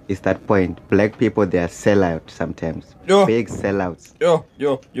 Is that point? Black people, they are sellouts sometimes. Yo. Big sellouts. Yo.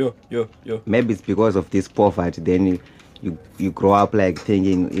 Maybe it's because of this poverty. Then you grow up like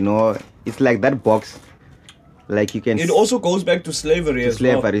thinking, you know, it's like that box. Like you can. It also goes back to slavery as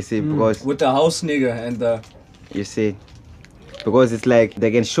well. Slavery, see, because with the house nigger and the. You see, because it's like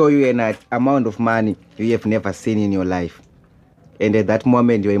they can show you an amount of money you have never seen in your life. And at that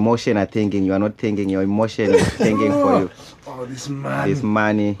moment, your emotion are thinking, you are not thinking, your emotion is thinking for you. Oh, this money. This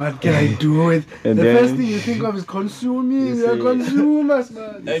money. What can I do with? And the then, first thing you think of is consuming. You're consumers,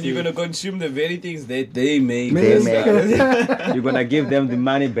 man. And you're gonna consume the very things that they make. You're gonna give them the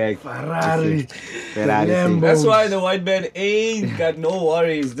money back. Ferrari. That's why the white man ain't got no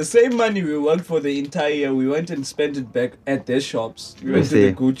worries. The same money we worked for the entire year, we went and spent it back at their shops. We went to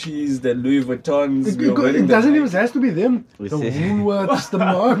the Gucci's, the Louis Vuittons. It doesn't even have to be them. The Woolworths, the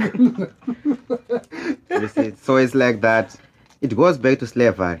Morgan. So it's like that. It goes back to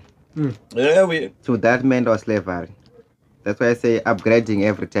slavery. Yeah, to that meant or slavery. That's why I say upgrading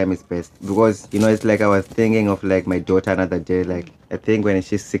every time is best. Because, you know, it's like I was thinking of like my daughter another day. Like, I think when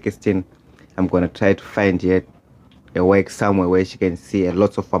she's 16, I'm going to try to find yet a work somewhere where she can see a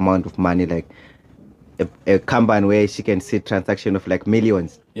lot of amount of money, like a company where she can see transaction of like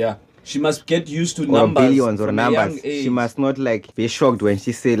millions. Yeah. She must get used to or numbers. Billions or numbers. She must not like be shocked when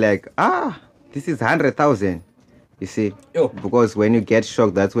she say like, this is 100,000. You see, because when you get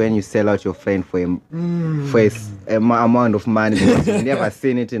shocked, that's when you sell out your friend for a amount of money because you've never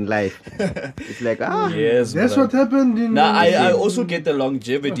seen it in life. It's like, yes, that's what happened in. Now I also get the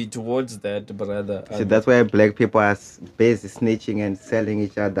longevity towards that, brother. See, that's why black people are busy snitching and selling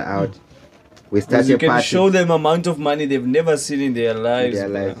each other out. We start you can show them amount of money they've never seen in their lives.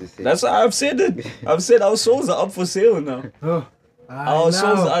 That's why I've said it. I've said our souls are up for sale now. Our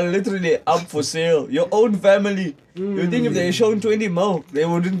souls are literally up for sale. Your own family. You think if they shown 20 mil, they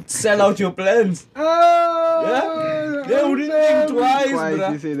wouldn't sell out your plans. Yeah? They wouldn't think twice,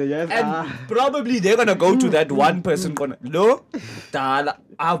 bruh. And probably they're gonna go to that one person gonna, no,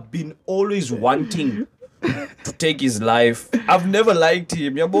 I've been always wanting to take his life. I've never liked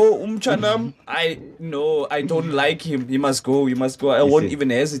him. I don't like him. He must go. I won't even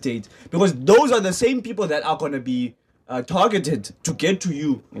hesitate. Because those are the same people that are gonna be targeted to get to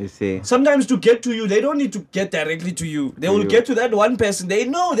you. You see. Sometimes to get to you, they don't need to get directly to you. They will get to that one person. They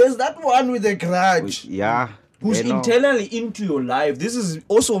know there's that one with a grudge. Who's internally into your life. This is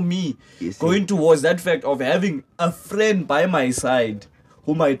also me going towards that fact of having a friend by my side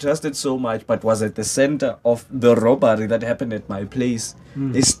whom I trusted so much, but was at the center of the robbery that happened at my place.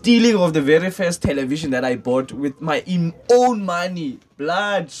 The stealing of the very first television that I bought with my own money,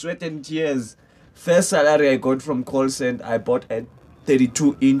 blood, sweat and tears. First salary I got from call center, I bought a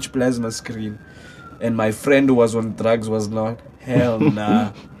 32-inch plasma screen. And my friend who was on drugs was not. Hell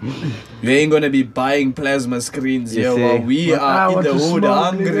nah. You ain't gonna be buying plasma screens here while we are in the hood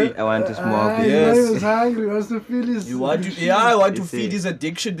hungry. I want to smoke. Yes. Hungry, wants to feel his I want to feed his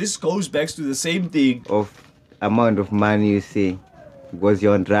addiction. This goes back to the same thing. Of amount of money you see. Because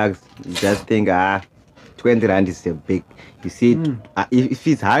you're on drugs, you just think, 20 rand is a big. You see, if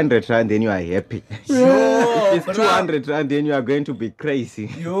it's 100 rand, then you are happy. If it's 200 rand, then you are going to be crazy.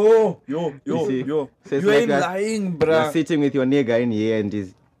 Yo. So you ain't lying, bruh. You're sitting with your nigga in here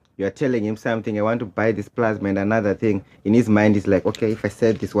and you're telling him something. I want to buy this plasma and another thing. In his mind, is like, okay, if I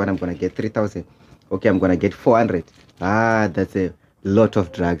sell this one, I'm going to get 3,000. Okay, I'm going to get 400. That's a lot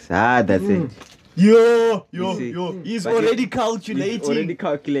of drugs. That's it. Yo, he's But already calculating. He's already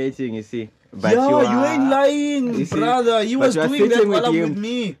calculating, you see. But You ain't lying, you see, brother. He was doing that while I'm with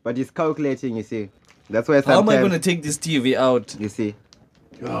me. But he's calculating, you see. That's why How am I sometimes, gonna take this TV out? you see.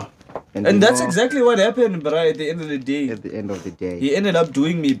 Yeah. And that's exactly what happened, bro, at the end of the day. At the end of the day. He ended up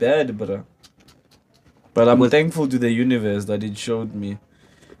doing me bad, bro. But I'm thankful to the universe that it showed me.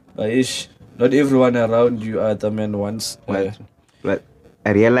 Aish, not everyone around you, Arthur, man, wants. But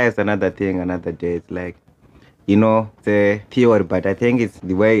I realized another thing another day. It's like, you know, the theory, but I think it's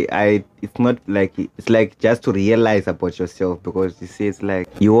the way it's not like, it's like just to realize about yourself, because you see, it's like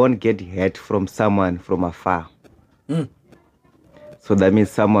you won't get hurt from someone from afar. So that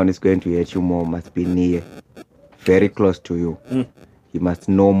means someone is going to hurt you more, must be near, very close to you. He must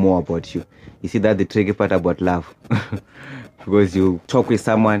know more about you. You see, that's the tricky part about love. Because you talk with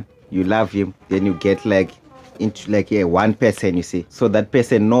someone, you love him, then you get like into like one person, you see. So that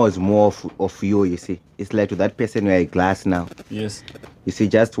person knows more of you, you see. It's like to that person you're a glass now. Yes. You see,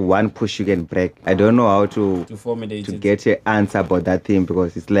 just one push you can break. I don't know how to formulate to get an answer about that thing,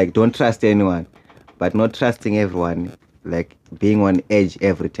 because it's like don't trust anyone, but not trusting everyone, like being on edge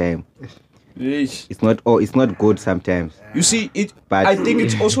every time. It's not good sometimes. You see, I think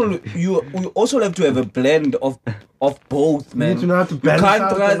it's also we also have to have a blend of both, man. You need to know how to You balance can't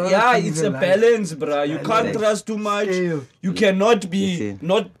out trust. a lot of Yeah, things it's in a life. balance, bruh. You can't trust too much. Scale. You cannot be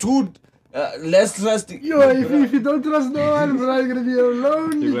not too less trusting. Yo, if you don't trust no one, bro, you're gonna be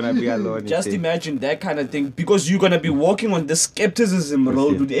alone. You're gonna be alone. Just imagine that kind of thing, because you're gonna be walking on the skepticism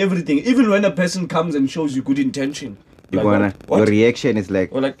road with everything. Even when a person comes and shows you good intention, your reaction is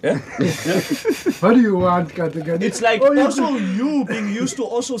like, What do you want, Katagan? it's like also you being used to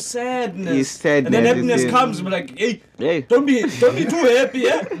also sadness. And then happiness comes, we're like, hey, don't be too happy,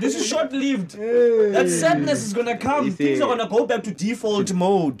 yeah? This is short-lived. That sadness is gonna come. Things are gonna go back to default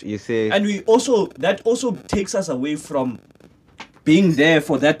mode. You see. And that also takes us away from being there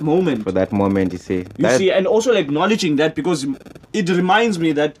for that moment. For that moment, you see. You see, and also acknowledging that, because it reminds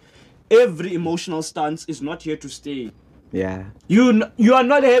me that every emotional stance is not here to stay. Yeah. You are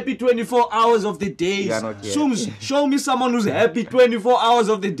not happy 24 hours of the day. You are not here. Show me someone who's happy 24 hours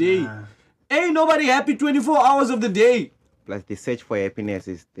of the day. Ain't nobody happy 24 hours of the day. Plus, the search for happiness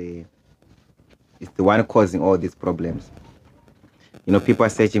is the one causing all these problems. You know, people are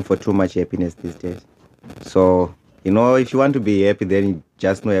searching for too much happiness these days. So, you know, if you want to be happy, then you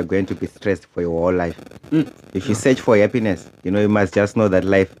just know you're going to be stressed for your whole life. If you search for happiness, you know, you must just know that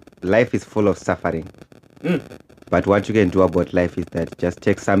life is full of suffering. But what you can do about life is that just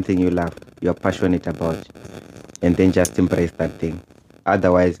take something you love, you're passionate about, and then just embrace that thing.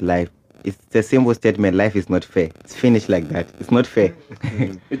 Otherwise, life, it's a simple statement, life is not fair. It's finished like that. It's not fair.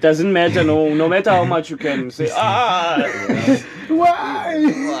 It doesn't matter, no matter how much you can say,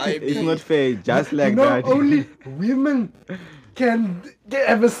 Why? It's not fair, just like that. Only women can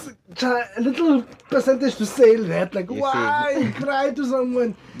have a little percentage to say that. Like, why cry to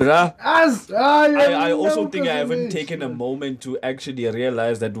someone? Bruh. I also think I haven't taken a moment to actually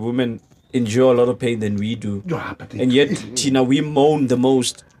realize that women endure a lot of pain than we do. And yet, Tina, we moan the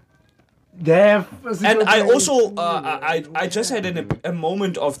most. And I also, I just had a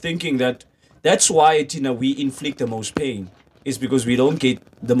moment of thinking that's why, Tina, we inflict the most pain. It's because we don't get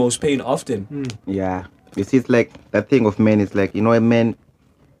the most pain often. Yeah. You see, it's like that thing of men is like, you know, men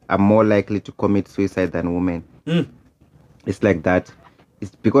are more likely to commit suicide than women. It's like that.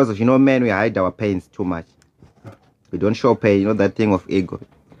 It's because of, you know, men, we hide our pains too much. We don't show pain, you know, that thing of ego.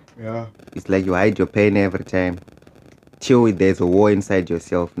 Yeah. It's like you hide your pain every time. Till there's a war inside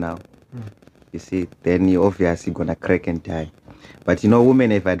yourself now. You see, then you're obviously gonna crack and die. But you know,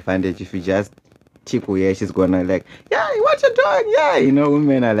 women have advantage. If you just tickle her, she's gonna like, yeah, what you doing? Yeah, you know,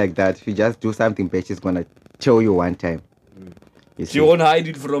 women are like that. If you just do something bad, she's gonna tell you one time. She won't hide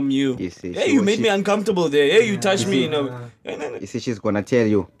it from you. You see, hey, you made me uncomfortable there. Hey, you touched me, you know. You see, she's gonna tell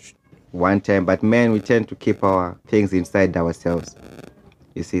you one time. But men, we tend to keep our things inside ourselves.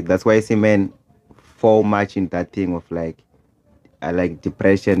 You see, that's why I see men fall much in that thing of like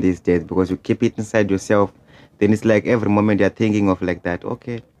depression these days, because you keep it inside yourself. Then it's like every moment you're thinking of like that.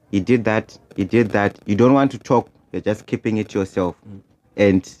 Okay, you did that. You don't want to talk. You're just keeping it to yourself.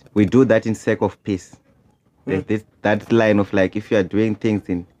 And we do that in sake of peace. There's that line of like, if you are doing things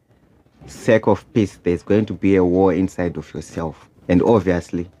in sake of peace, there's going to be a war inside of yourself. And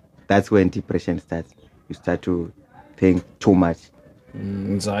obviously, that's when depression starts. You start to think too much.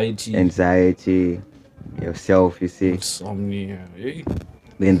 Anxiety, yourself, you see. Insomnia.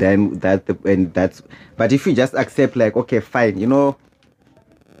 But if you just accept like, okay, fine, you know,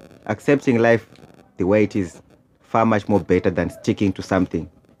 accepting life the way it is far much more better than sticking to something.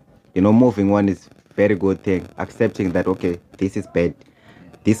 moving on is very good thing. Accepting that, okay, this is bad.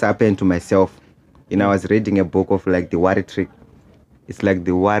 This happened to myself. I was reading a book of like the worry trick. It's like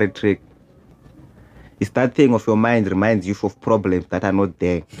the worry trick. It's that thing of your mind reminds you of problems that are not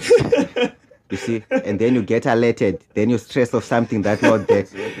there. You see, and then you get alerted. Then you stress of something that's not there.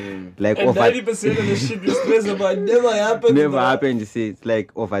 Like and 90% of the shit you stress about never happens. Never happened. You see, it's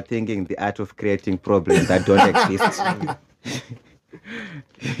like overthinking the art of creating problems that don't exist.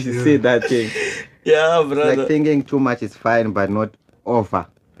 You see that thing? Yeah, brother. It's like thinking too much is fine, but not over.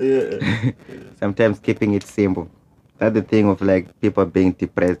 Yeah. Sometimes keeping it simple. That's the thing of like people being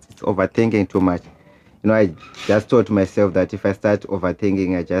depressed. It's overthinking too much. I just told myself that if I start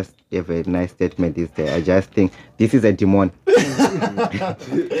overthinking, I just have a nice statement this day. I just think this is a demon.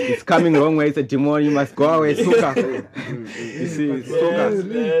 It's coming wrong way. It's a demon. You must go away, suka. You see, it's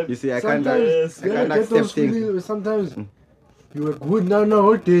suka. You see, I can't accept things. Sometimes you were good now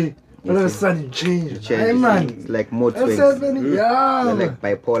all day. All of a sudden you change. Hey, man. It's like mood swings. Yeah. You're like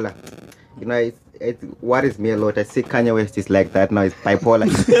bipolar. It worries me a lot. I see Kanye West is like that now. He's bipolar.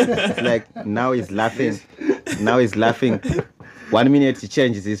 It's like now he's laughing. 1 minute he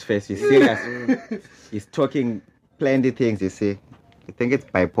changes his face. He's serious. He's talking plenty things. You see, I think it's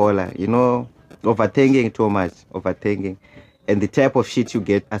bipolar. Overthinking too much. Overthinking, and the type of shit you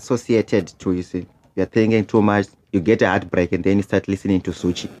get associated to. You see, you're thinking too much. You get a heartbreak, and then you start listening to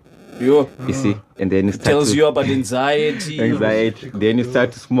Suchi. You see, and then you start tells you about anxiety. Then you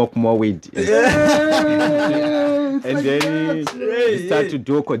start to smoke more weed. And then you start to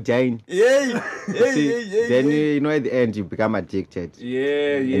do cocaine. Then at the end you become addicted.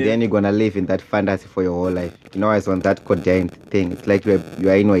 And then you're gonna live in that fantasy for your whole life. I was on that cocaine thing. It's like you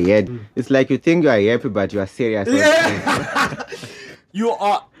are in your head. It's like you think you are happy, but you are serious. You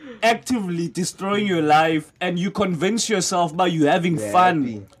are actively destroying your life, and you convince yourself by you having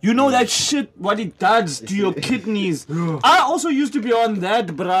fun. You know that shit, what it does to your kidneys. I also used to be on that,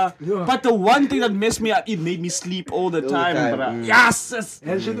 bruh. But the one thing that messed me up, it made me sleep all the time, bruh. Yes!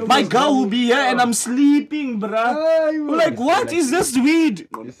 My girl will be here and I'm sleeping, bruh. We're like, what is this weed?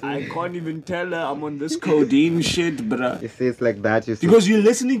 I can't even tell her I'm on this codeine shit, bruh. You see, it's like that. You see. Because you're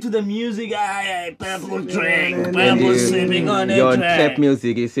listening to the music, purple drink, purple sleeping on it. You're on trap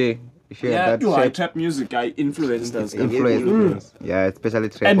music, you see. I trap music. I influenced us. Yeah, especially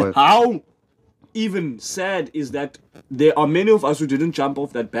trap. And how even sad is that there are many of us who didn't jump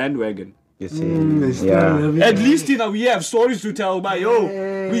off that bandwagon. You see, At least we have stories to tell. By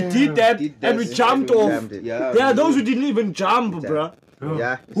we did that and we jumped off. There are those who didn't even jump, bruh.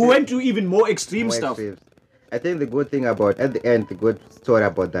 Who went to even more extreme stuff. I think the good thing about, at the end, the good story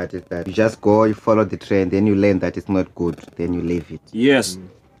about that is that you just go, you follow the trend, then you learn that it's not good, then you leave it. Yes.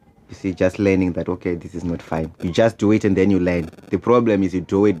 You see, just learning that, okay, this is not fine. You just do it and then you learn. The problem is you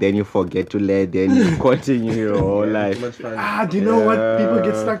do it, then you forget to learn, then you continue your whole life. Do you know what? People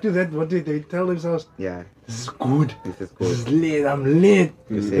get stuck to that. What they tell themselves? Yeah. This is good. This is good. This is lit. I'm lit.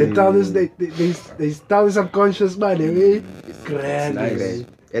 They tell this. They tell the subconscious mind. It's grand.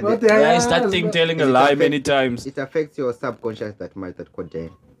 It's that thing telling a lie many times. It affects your subconscious that much, that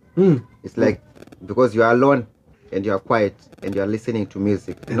content. It's like, because you are alone and you are quiet and you are listening to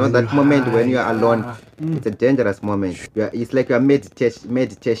music. That moment when you are alone, it's a dangerous moment. It's like you are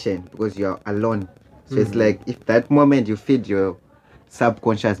meditation because you are alone. So it's like, if that moment you feed your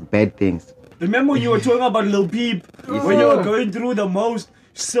subconscious bad things. Remember you were talking about Lil Peep? When you were going through the most,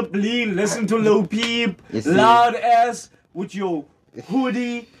 simply listen to Lil Peep, loud ass, with your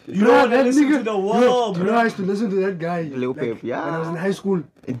hoodie. You don't want to listen to the world, bro. I used to listen to that guy. Lil Peep, when I was in high school.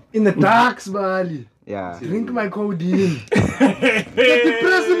 In the darks, Bali. Yeah. Drink my codeine. That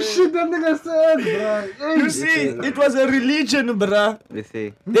depressive shit that nigga said, bruh. You see, it was a religion, bruh. You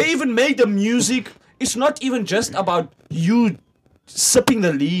see. They even made the music. It's not even just about you sipping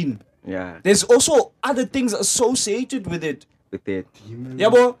the lean. Yeah. There's also other things associated with it. Yeah,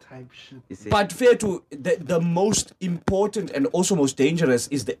 bro. But fair to the most important and also most dangerous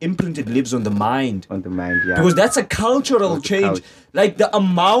is the imprint it leaves on the mind. On the mind, yeah. Because that's a cultural change. Like the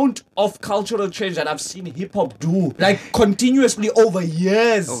amount of cultural change that I've seen hip hop do, like continuously over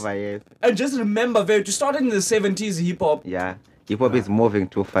years. And just remember, to start in the 70s hip hop. Yeah. Hip hop is moving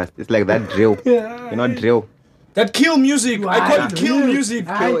too fast. It's like that drill. Drill. That kill music. I call it kill music.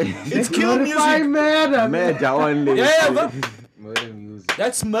 It's kill music. Murder only. Yeah, murder music.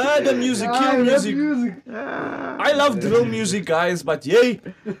 That's murder music, kill music. I love drill music, guys, but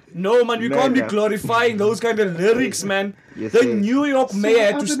no, man, we can't be glorifying those kind of lyrics, man. The New York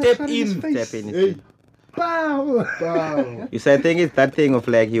mayor had to step in. Pow. You say, I think it's that thing of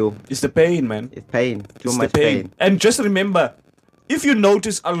like you. It's the pain, man. It's pain. Too much pain. And just remember, if you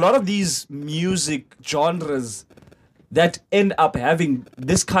notice, a lot of these music genres that end up having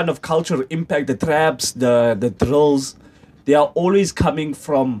this kind of cultural impact, the traps, the drills, they are always coming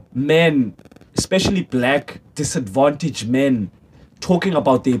from men, especially black disadvantaged men, talking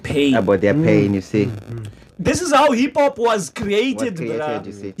about their pain. About their pain, you see. This is how hip-hop was created,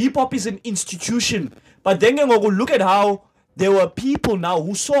 you see. Hip-hop is an institution. But then look at how there were people now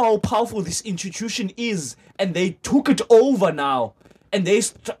who saw how powerful this institution is, and they took it over now, and they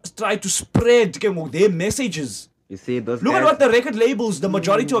tried to spread their messages. You see, those Look guys, at what the record labels, the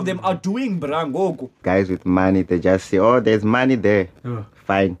majority of them are doing, brango. guys with money, they just say, oh, there's money there.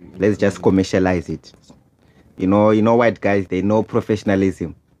 Fine, let's just commercialize it. You know, white guys, they know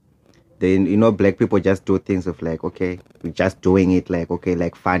professionalism. They, black people just do things of like, okay, we're just doing it like, okay,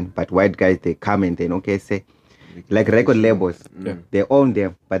 like fun. But white guys, they come and then, okay, say, like record labels, they own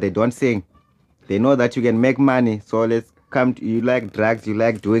them, but they don't sing. They know that you can make money, so let's come to you. Like drugs, you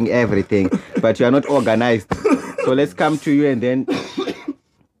like doing everything, but you are not organized. So let's come to you and then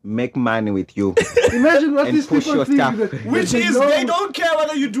make money with you. Imagine what and these push people your think. stuff. Which is, they don't care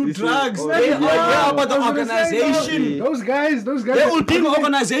whether you do drugs. They are about the organization. Those guys. They will bring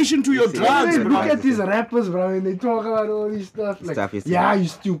organization to your drugs, Look bro. at these rappers, bro, and they talk about all this stuff. Like, yeah, you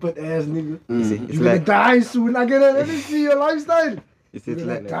stupid ass nigga. You're gonna die soon. Let me see your lifestyle. You're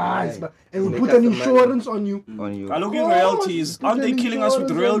gonna die. And we put an insurance on you. Look at royalties. Aren't they killing us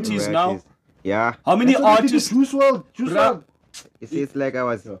with royalties now? Yeah. How many artists? Juice WRLD. You see, it's like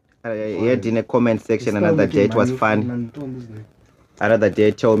I heard in a comment section another day, it was fun. Another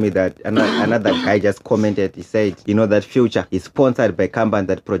day told me that another guy just commented, he said, that Future is sponsored by companies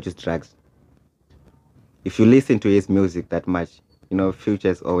that produce drugs. If you listen to his music that much, Future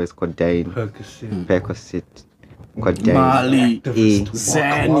is always codeine, Percocet, codeine, Mali,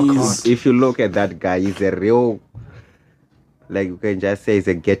 Xannies. If you look at that guy, he's a real, like you can just say, he's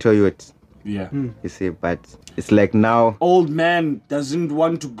a ghetto youth. Yeah. You see, but it's like now old man doesn't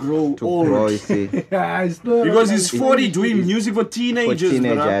want to grow old. You see. Because he's 40 doing music for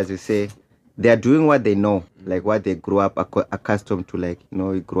teenagers. You see. They are doing what they know, like what they grew up accustomed to, like,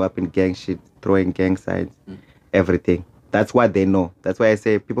 you grew up in gang shit, throwing gang signs, everything. That's what they know. That's why I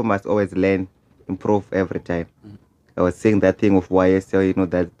say people must always learn, improve every time. I was saying that thing of YSL,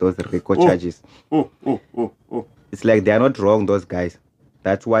 that those RICO charges. It's like they are not wrong, those guys.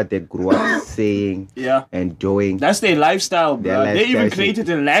 That's what they grew up saying and doing. That's their lifestyle, bro. They even created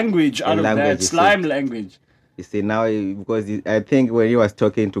a language out of that, slime language. You see, now, because I think when he was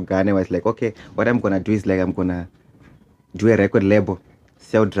talking to Ghana, I was like, okay, what I'm going to do is like I'm going to do a record label,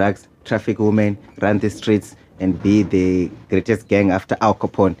 sell drugs, traffic women, run the streets, and be the greatest gang after Al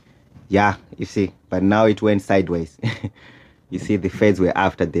Capone. Yeah, you see. But now it went sideways. You see, the feds were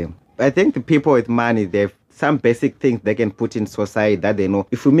after them. I think the people with money, they've some basic things they can put in society that they know.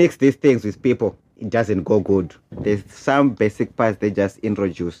 If we mix these things with people, it doesn't go good. There's some basic parts they just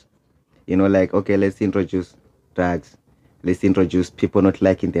introduce. Like, okay, let's introduce drugs. Let's introduce people not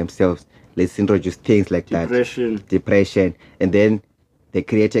liking themselves. Let's introduce things like Depression. And then they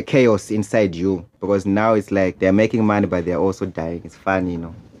create a chaos inside you. Because now it's like they're making money, but they're also dying. It's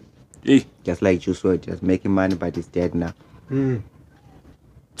fun, Just like Juice WRLD, just making money, but he's dead now.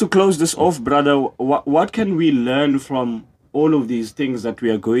 To close this off, brother, what can we learn from all of these things that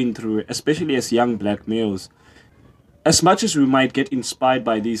we are going through, especially as young black males? As much as we might get inspired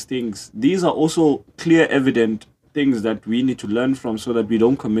by these things, these are also clear, evident things that we need to learn from so that we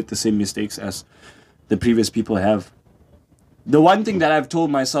don't commit the same mistakes as the previous people have. The one thing that I've told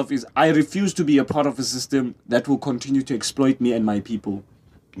myself is I refuse to be a part of a system that will continue to exploit me and my people.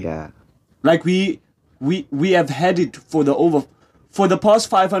 Yeah. Like we have had it for the past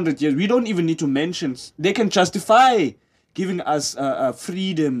 500 years. We don't even need to mention. They can justify giving us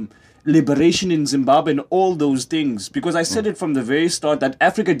freedom, liberation in Zimbabwe and all those things. Because I said it from the very start that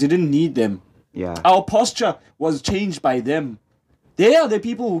Africa didn't need them. Yeah. Our posture was changed by them. They are the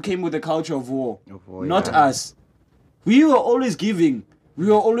people who came with the culture of war, not us. We were always giving. We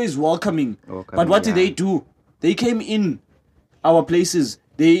were always welcoming. But what did they do? They came in our places.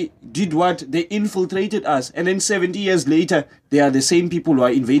 They did what? They infiltrated us. And then 70 years later, they are the same people who are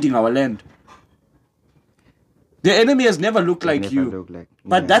invading our land. The enemy has never looked like you.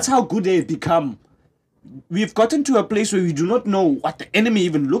 But that's how good they've become. We've gotten to a place where we do not know what the enemy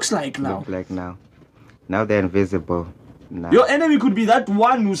even looks like now. Now they're invisible. Now. Your enemy could be that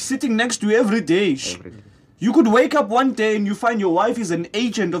one who's sitting next to you every day. You could wake up one day and you find your wife is an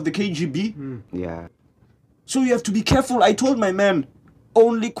agent of the KGB. Yeah. So you have to be careful. I told my man,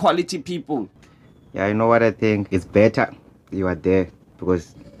 only quality people. Yeah, you know what I think? It's better you are there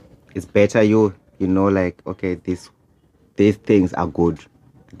because it's better you know, like, okay, this these things are good,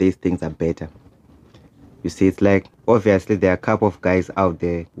 these things are better. You see, it's like, obviously there are a couple of guys out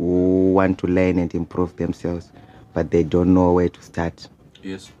there who want to learn and improve themselves, but they don't know where to start.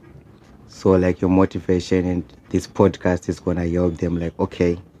 Yes. So like your motivation and this podcast is gonna help them, like,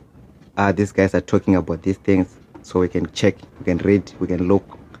 okay, these guys are talking about these things, so we can check, we can read, we can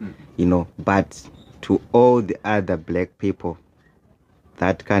look, you know. But to all the other black people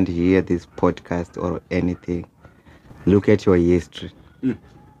that can't hear this podcast or anything, look at your history.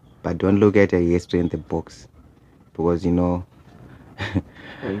 But don't look at your history in the books, because, you know,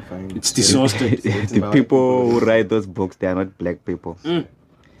 it's distorted. The people who write those books, they are not black people.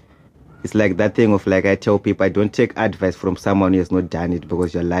 It's like that thing of, like, I tell people, I don't take advice from someone who has not done it,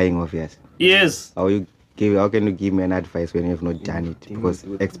 because you're lying, obvious. Yes. How can you give me an advice when you have not done it? Because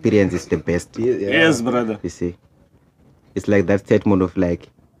experience is the best. Yes, brother. You see, it's like that statement of, like,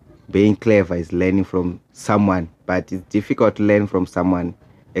 being clever is learning from someone, but it's difficult to learn from someone.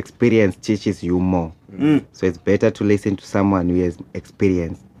 Experience teaches you more. So it's better to listen to someone who has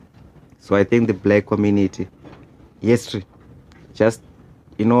experience. So I think the black community, history, just,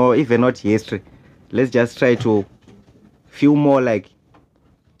 you know, even not history, let's just try to feel more like,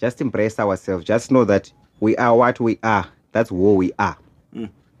 just embrace ourselves. Just know that we are what we are. That's who we are.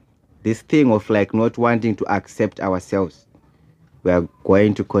 This thing of, like, not wanting to accept ourselves, we are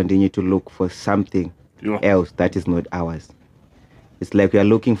going to continue to look for something else that is not ours. It's like you are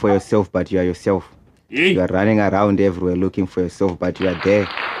looking for yourself, but you are yourself. You are running around everywhere looking for yourself, but you are there.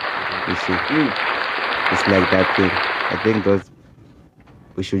 You see? It's like that thing. I think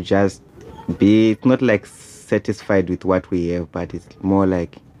we should just be, it's not like satisfied with what we have, but it's more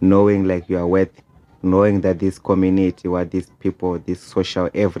like knowing, like, you are worth, knowing that this community, what these people, this social,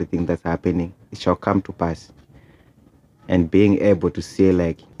 everything that's happening, it shall come to pass. And being able to say,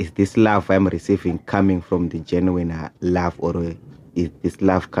 like, is this love I'm receiving coming from the genuine love, or is this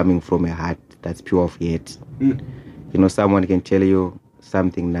love coming from a heart that's pure of hate? You know, someone can tell you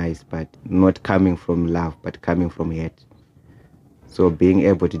something nice, but not coming from love, but coming from hate. So being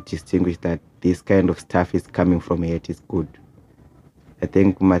able to distinguish that this kind of stuff is coming from hate is good. I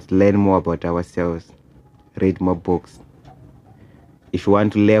think we must learn more about ourselves, read more books. If you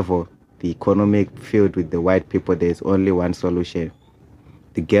want to level the economic field with the white people, there's only one solution.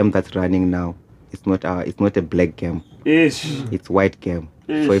 The game that's running now, it's not a black game. It's white game.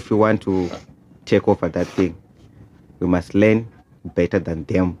 So if you want to take over that thing, we must learn better than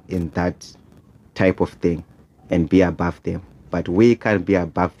them in that type of thing and be above them. But we can't be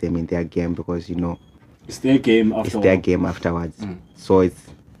above them in their game, because, you know, it's their game afterwards. It's their game afterwards. So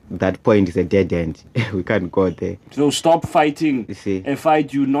that point is a dead end. We can't go there. So stop fighting. You see, a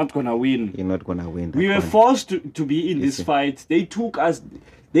fight you're not gonna win. You're not gonna win. We were forced to be in this fight. They took us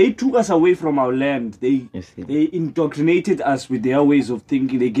away from our land. They indoctrinated us with their ways of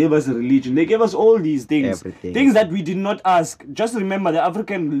thinking. They gave us a religion. They gave us all these things. Everything. Things that we did not ask. Just remember, the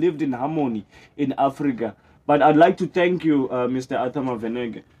African lived in harmony in Africa. But I'd like to thank you, Mr. Arthur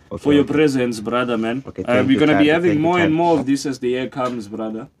Maveneke, for your presence, brother, man. Okay, we're going to be having more and more of this as the year comes,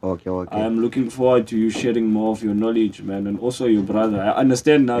 brother. Okay. I'm looking forward to you sharing more of your knowledge, man, and also your brother. I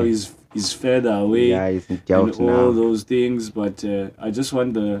understand now he's further away. Yeah, he's in doubt and all those things, but I just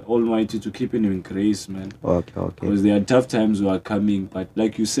want the Almighty to keep him in grace, man. Okay. Because there are tough times who are coming, but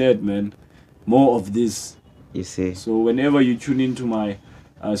like you said, man, more of this. You see. So whenever you tune into my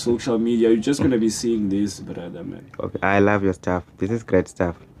social media, you're just gonna be seeing this, brother, man. Okay, I love your stuff. This is great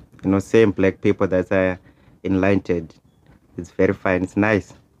stuff. You know, same black people that are enlightened. It's very fine. It's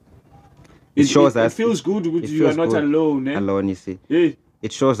nice. It shows us. It feels good. You are not alone. Alone, you see. Yeah.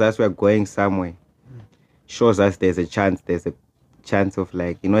 It shows us we're going somewhere. Shows us there's a chance. There's a chance of,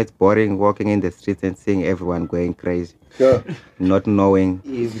 like, you know, it's boring walking in the streets and seeing everyone going crazy. Sure. Not knowing.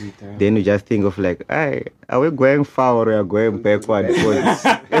 Every time. Then you just think of, like, hey, are we going forward or are we going backward? Because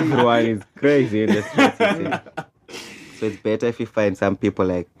everyone is crazy in the streets. So it's better if you find some people,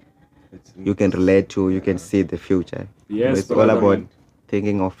 like, you can relate to, you can see the future. Yes, you know, it's all about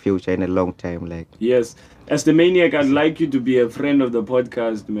thinking of future in a long time, like. Yes. As the Maniac, I'd like you to be a friend of the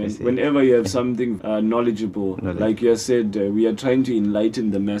podcast, man. Whenever you have something knowledgeable, like you said, we are trying to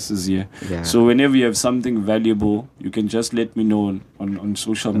enlighten the masses here. Yeah. So whenever you have something valuable, you can just let me know on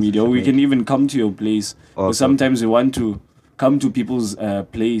social media. Or we can even come to your place. Or sometimes we want to come to people's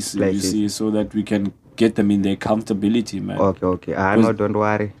places, you see, so that we can get them in their comfortability, man. Okay. No, don't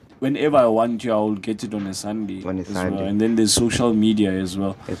worry. Whenever I want you, I'll get it on a Sunday. Well. And then there's social media as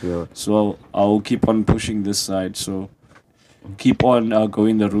well. So I'll keep on pushing this side. So keep on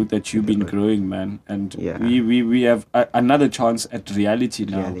going the route that you've been growing, man. And we have another chance at reality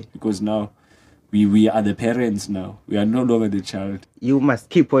now. Because now we are the parents now. We are no longer the child. You must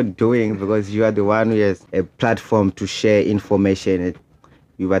keep on doing because you are the one who has a platform to share information.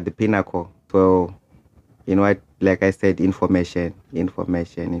 You are the pinnacle. So, you know what? Like I said, information.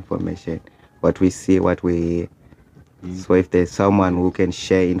 What we see, what we hear. So if there's someone who can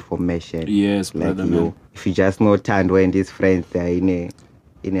share information, yes, like brother, you, man. if you just know Tando and his friends, they are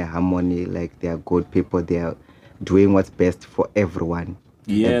in a harmony, like they are good people, they are doing what's best for everyone.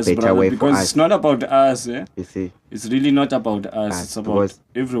 Yes, brother, because it's not about us, eh? You see, it's really not about us. It's about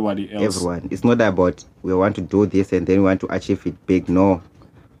everybody else. Everyone. It's not about we want to do this and then we want to achieve it big. No,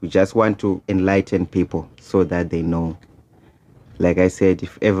 we just want to enlighten people so that they know. Like I said,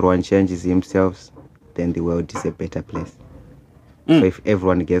 if everyone changes themselves, then the world is a better place. So if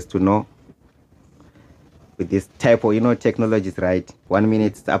everyone gets to know, with this type of, technology is right. 1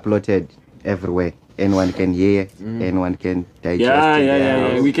 minute it's uploaded everywhere. Anyone can hear, anyone can digest it.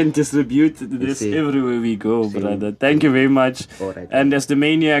 Yeah. We can distribute this everywhere we go, brother. Thank you very much. Right. And as the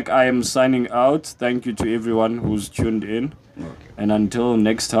Maniac, I am signing out. Thank you to everyone who's tuned in. Okay. And until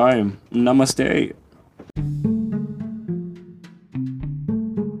next time, Namaste.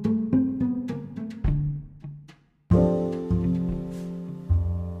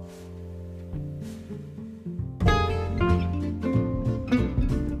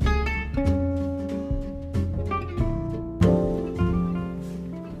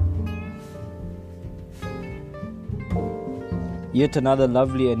 Yet another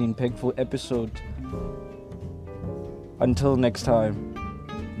lovely and impactful episode. Until next time,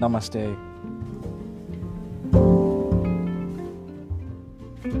 Namaste.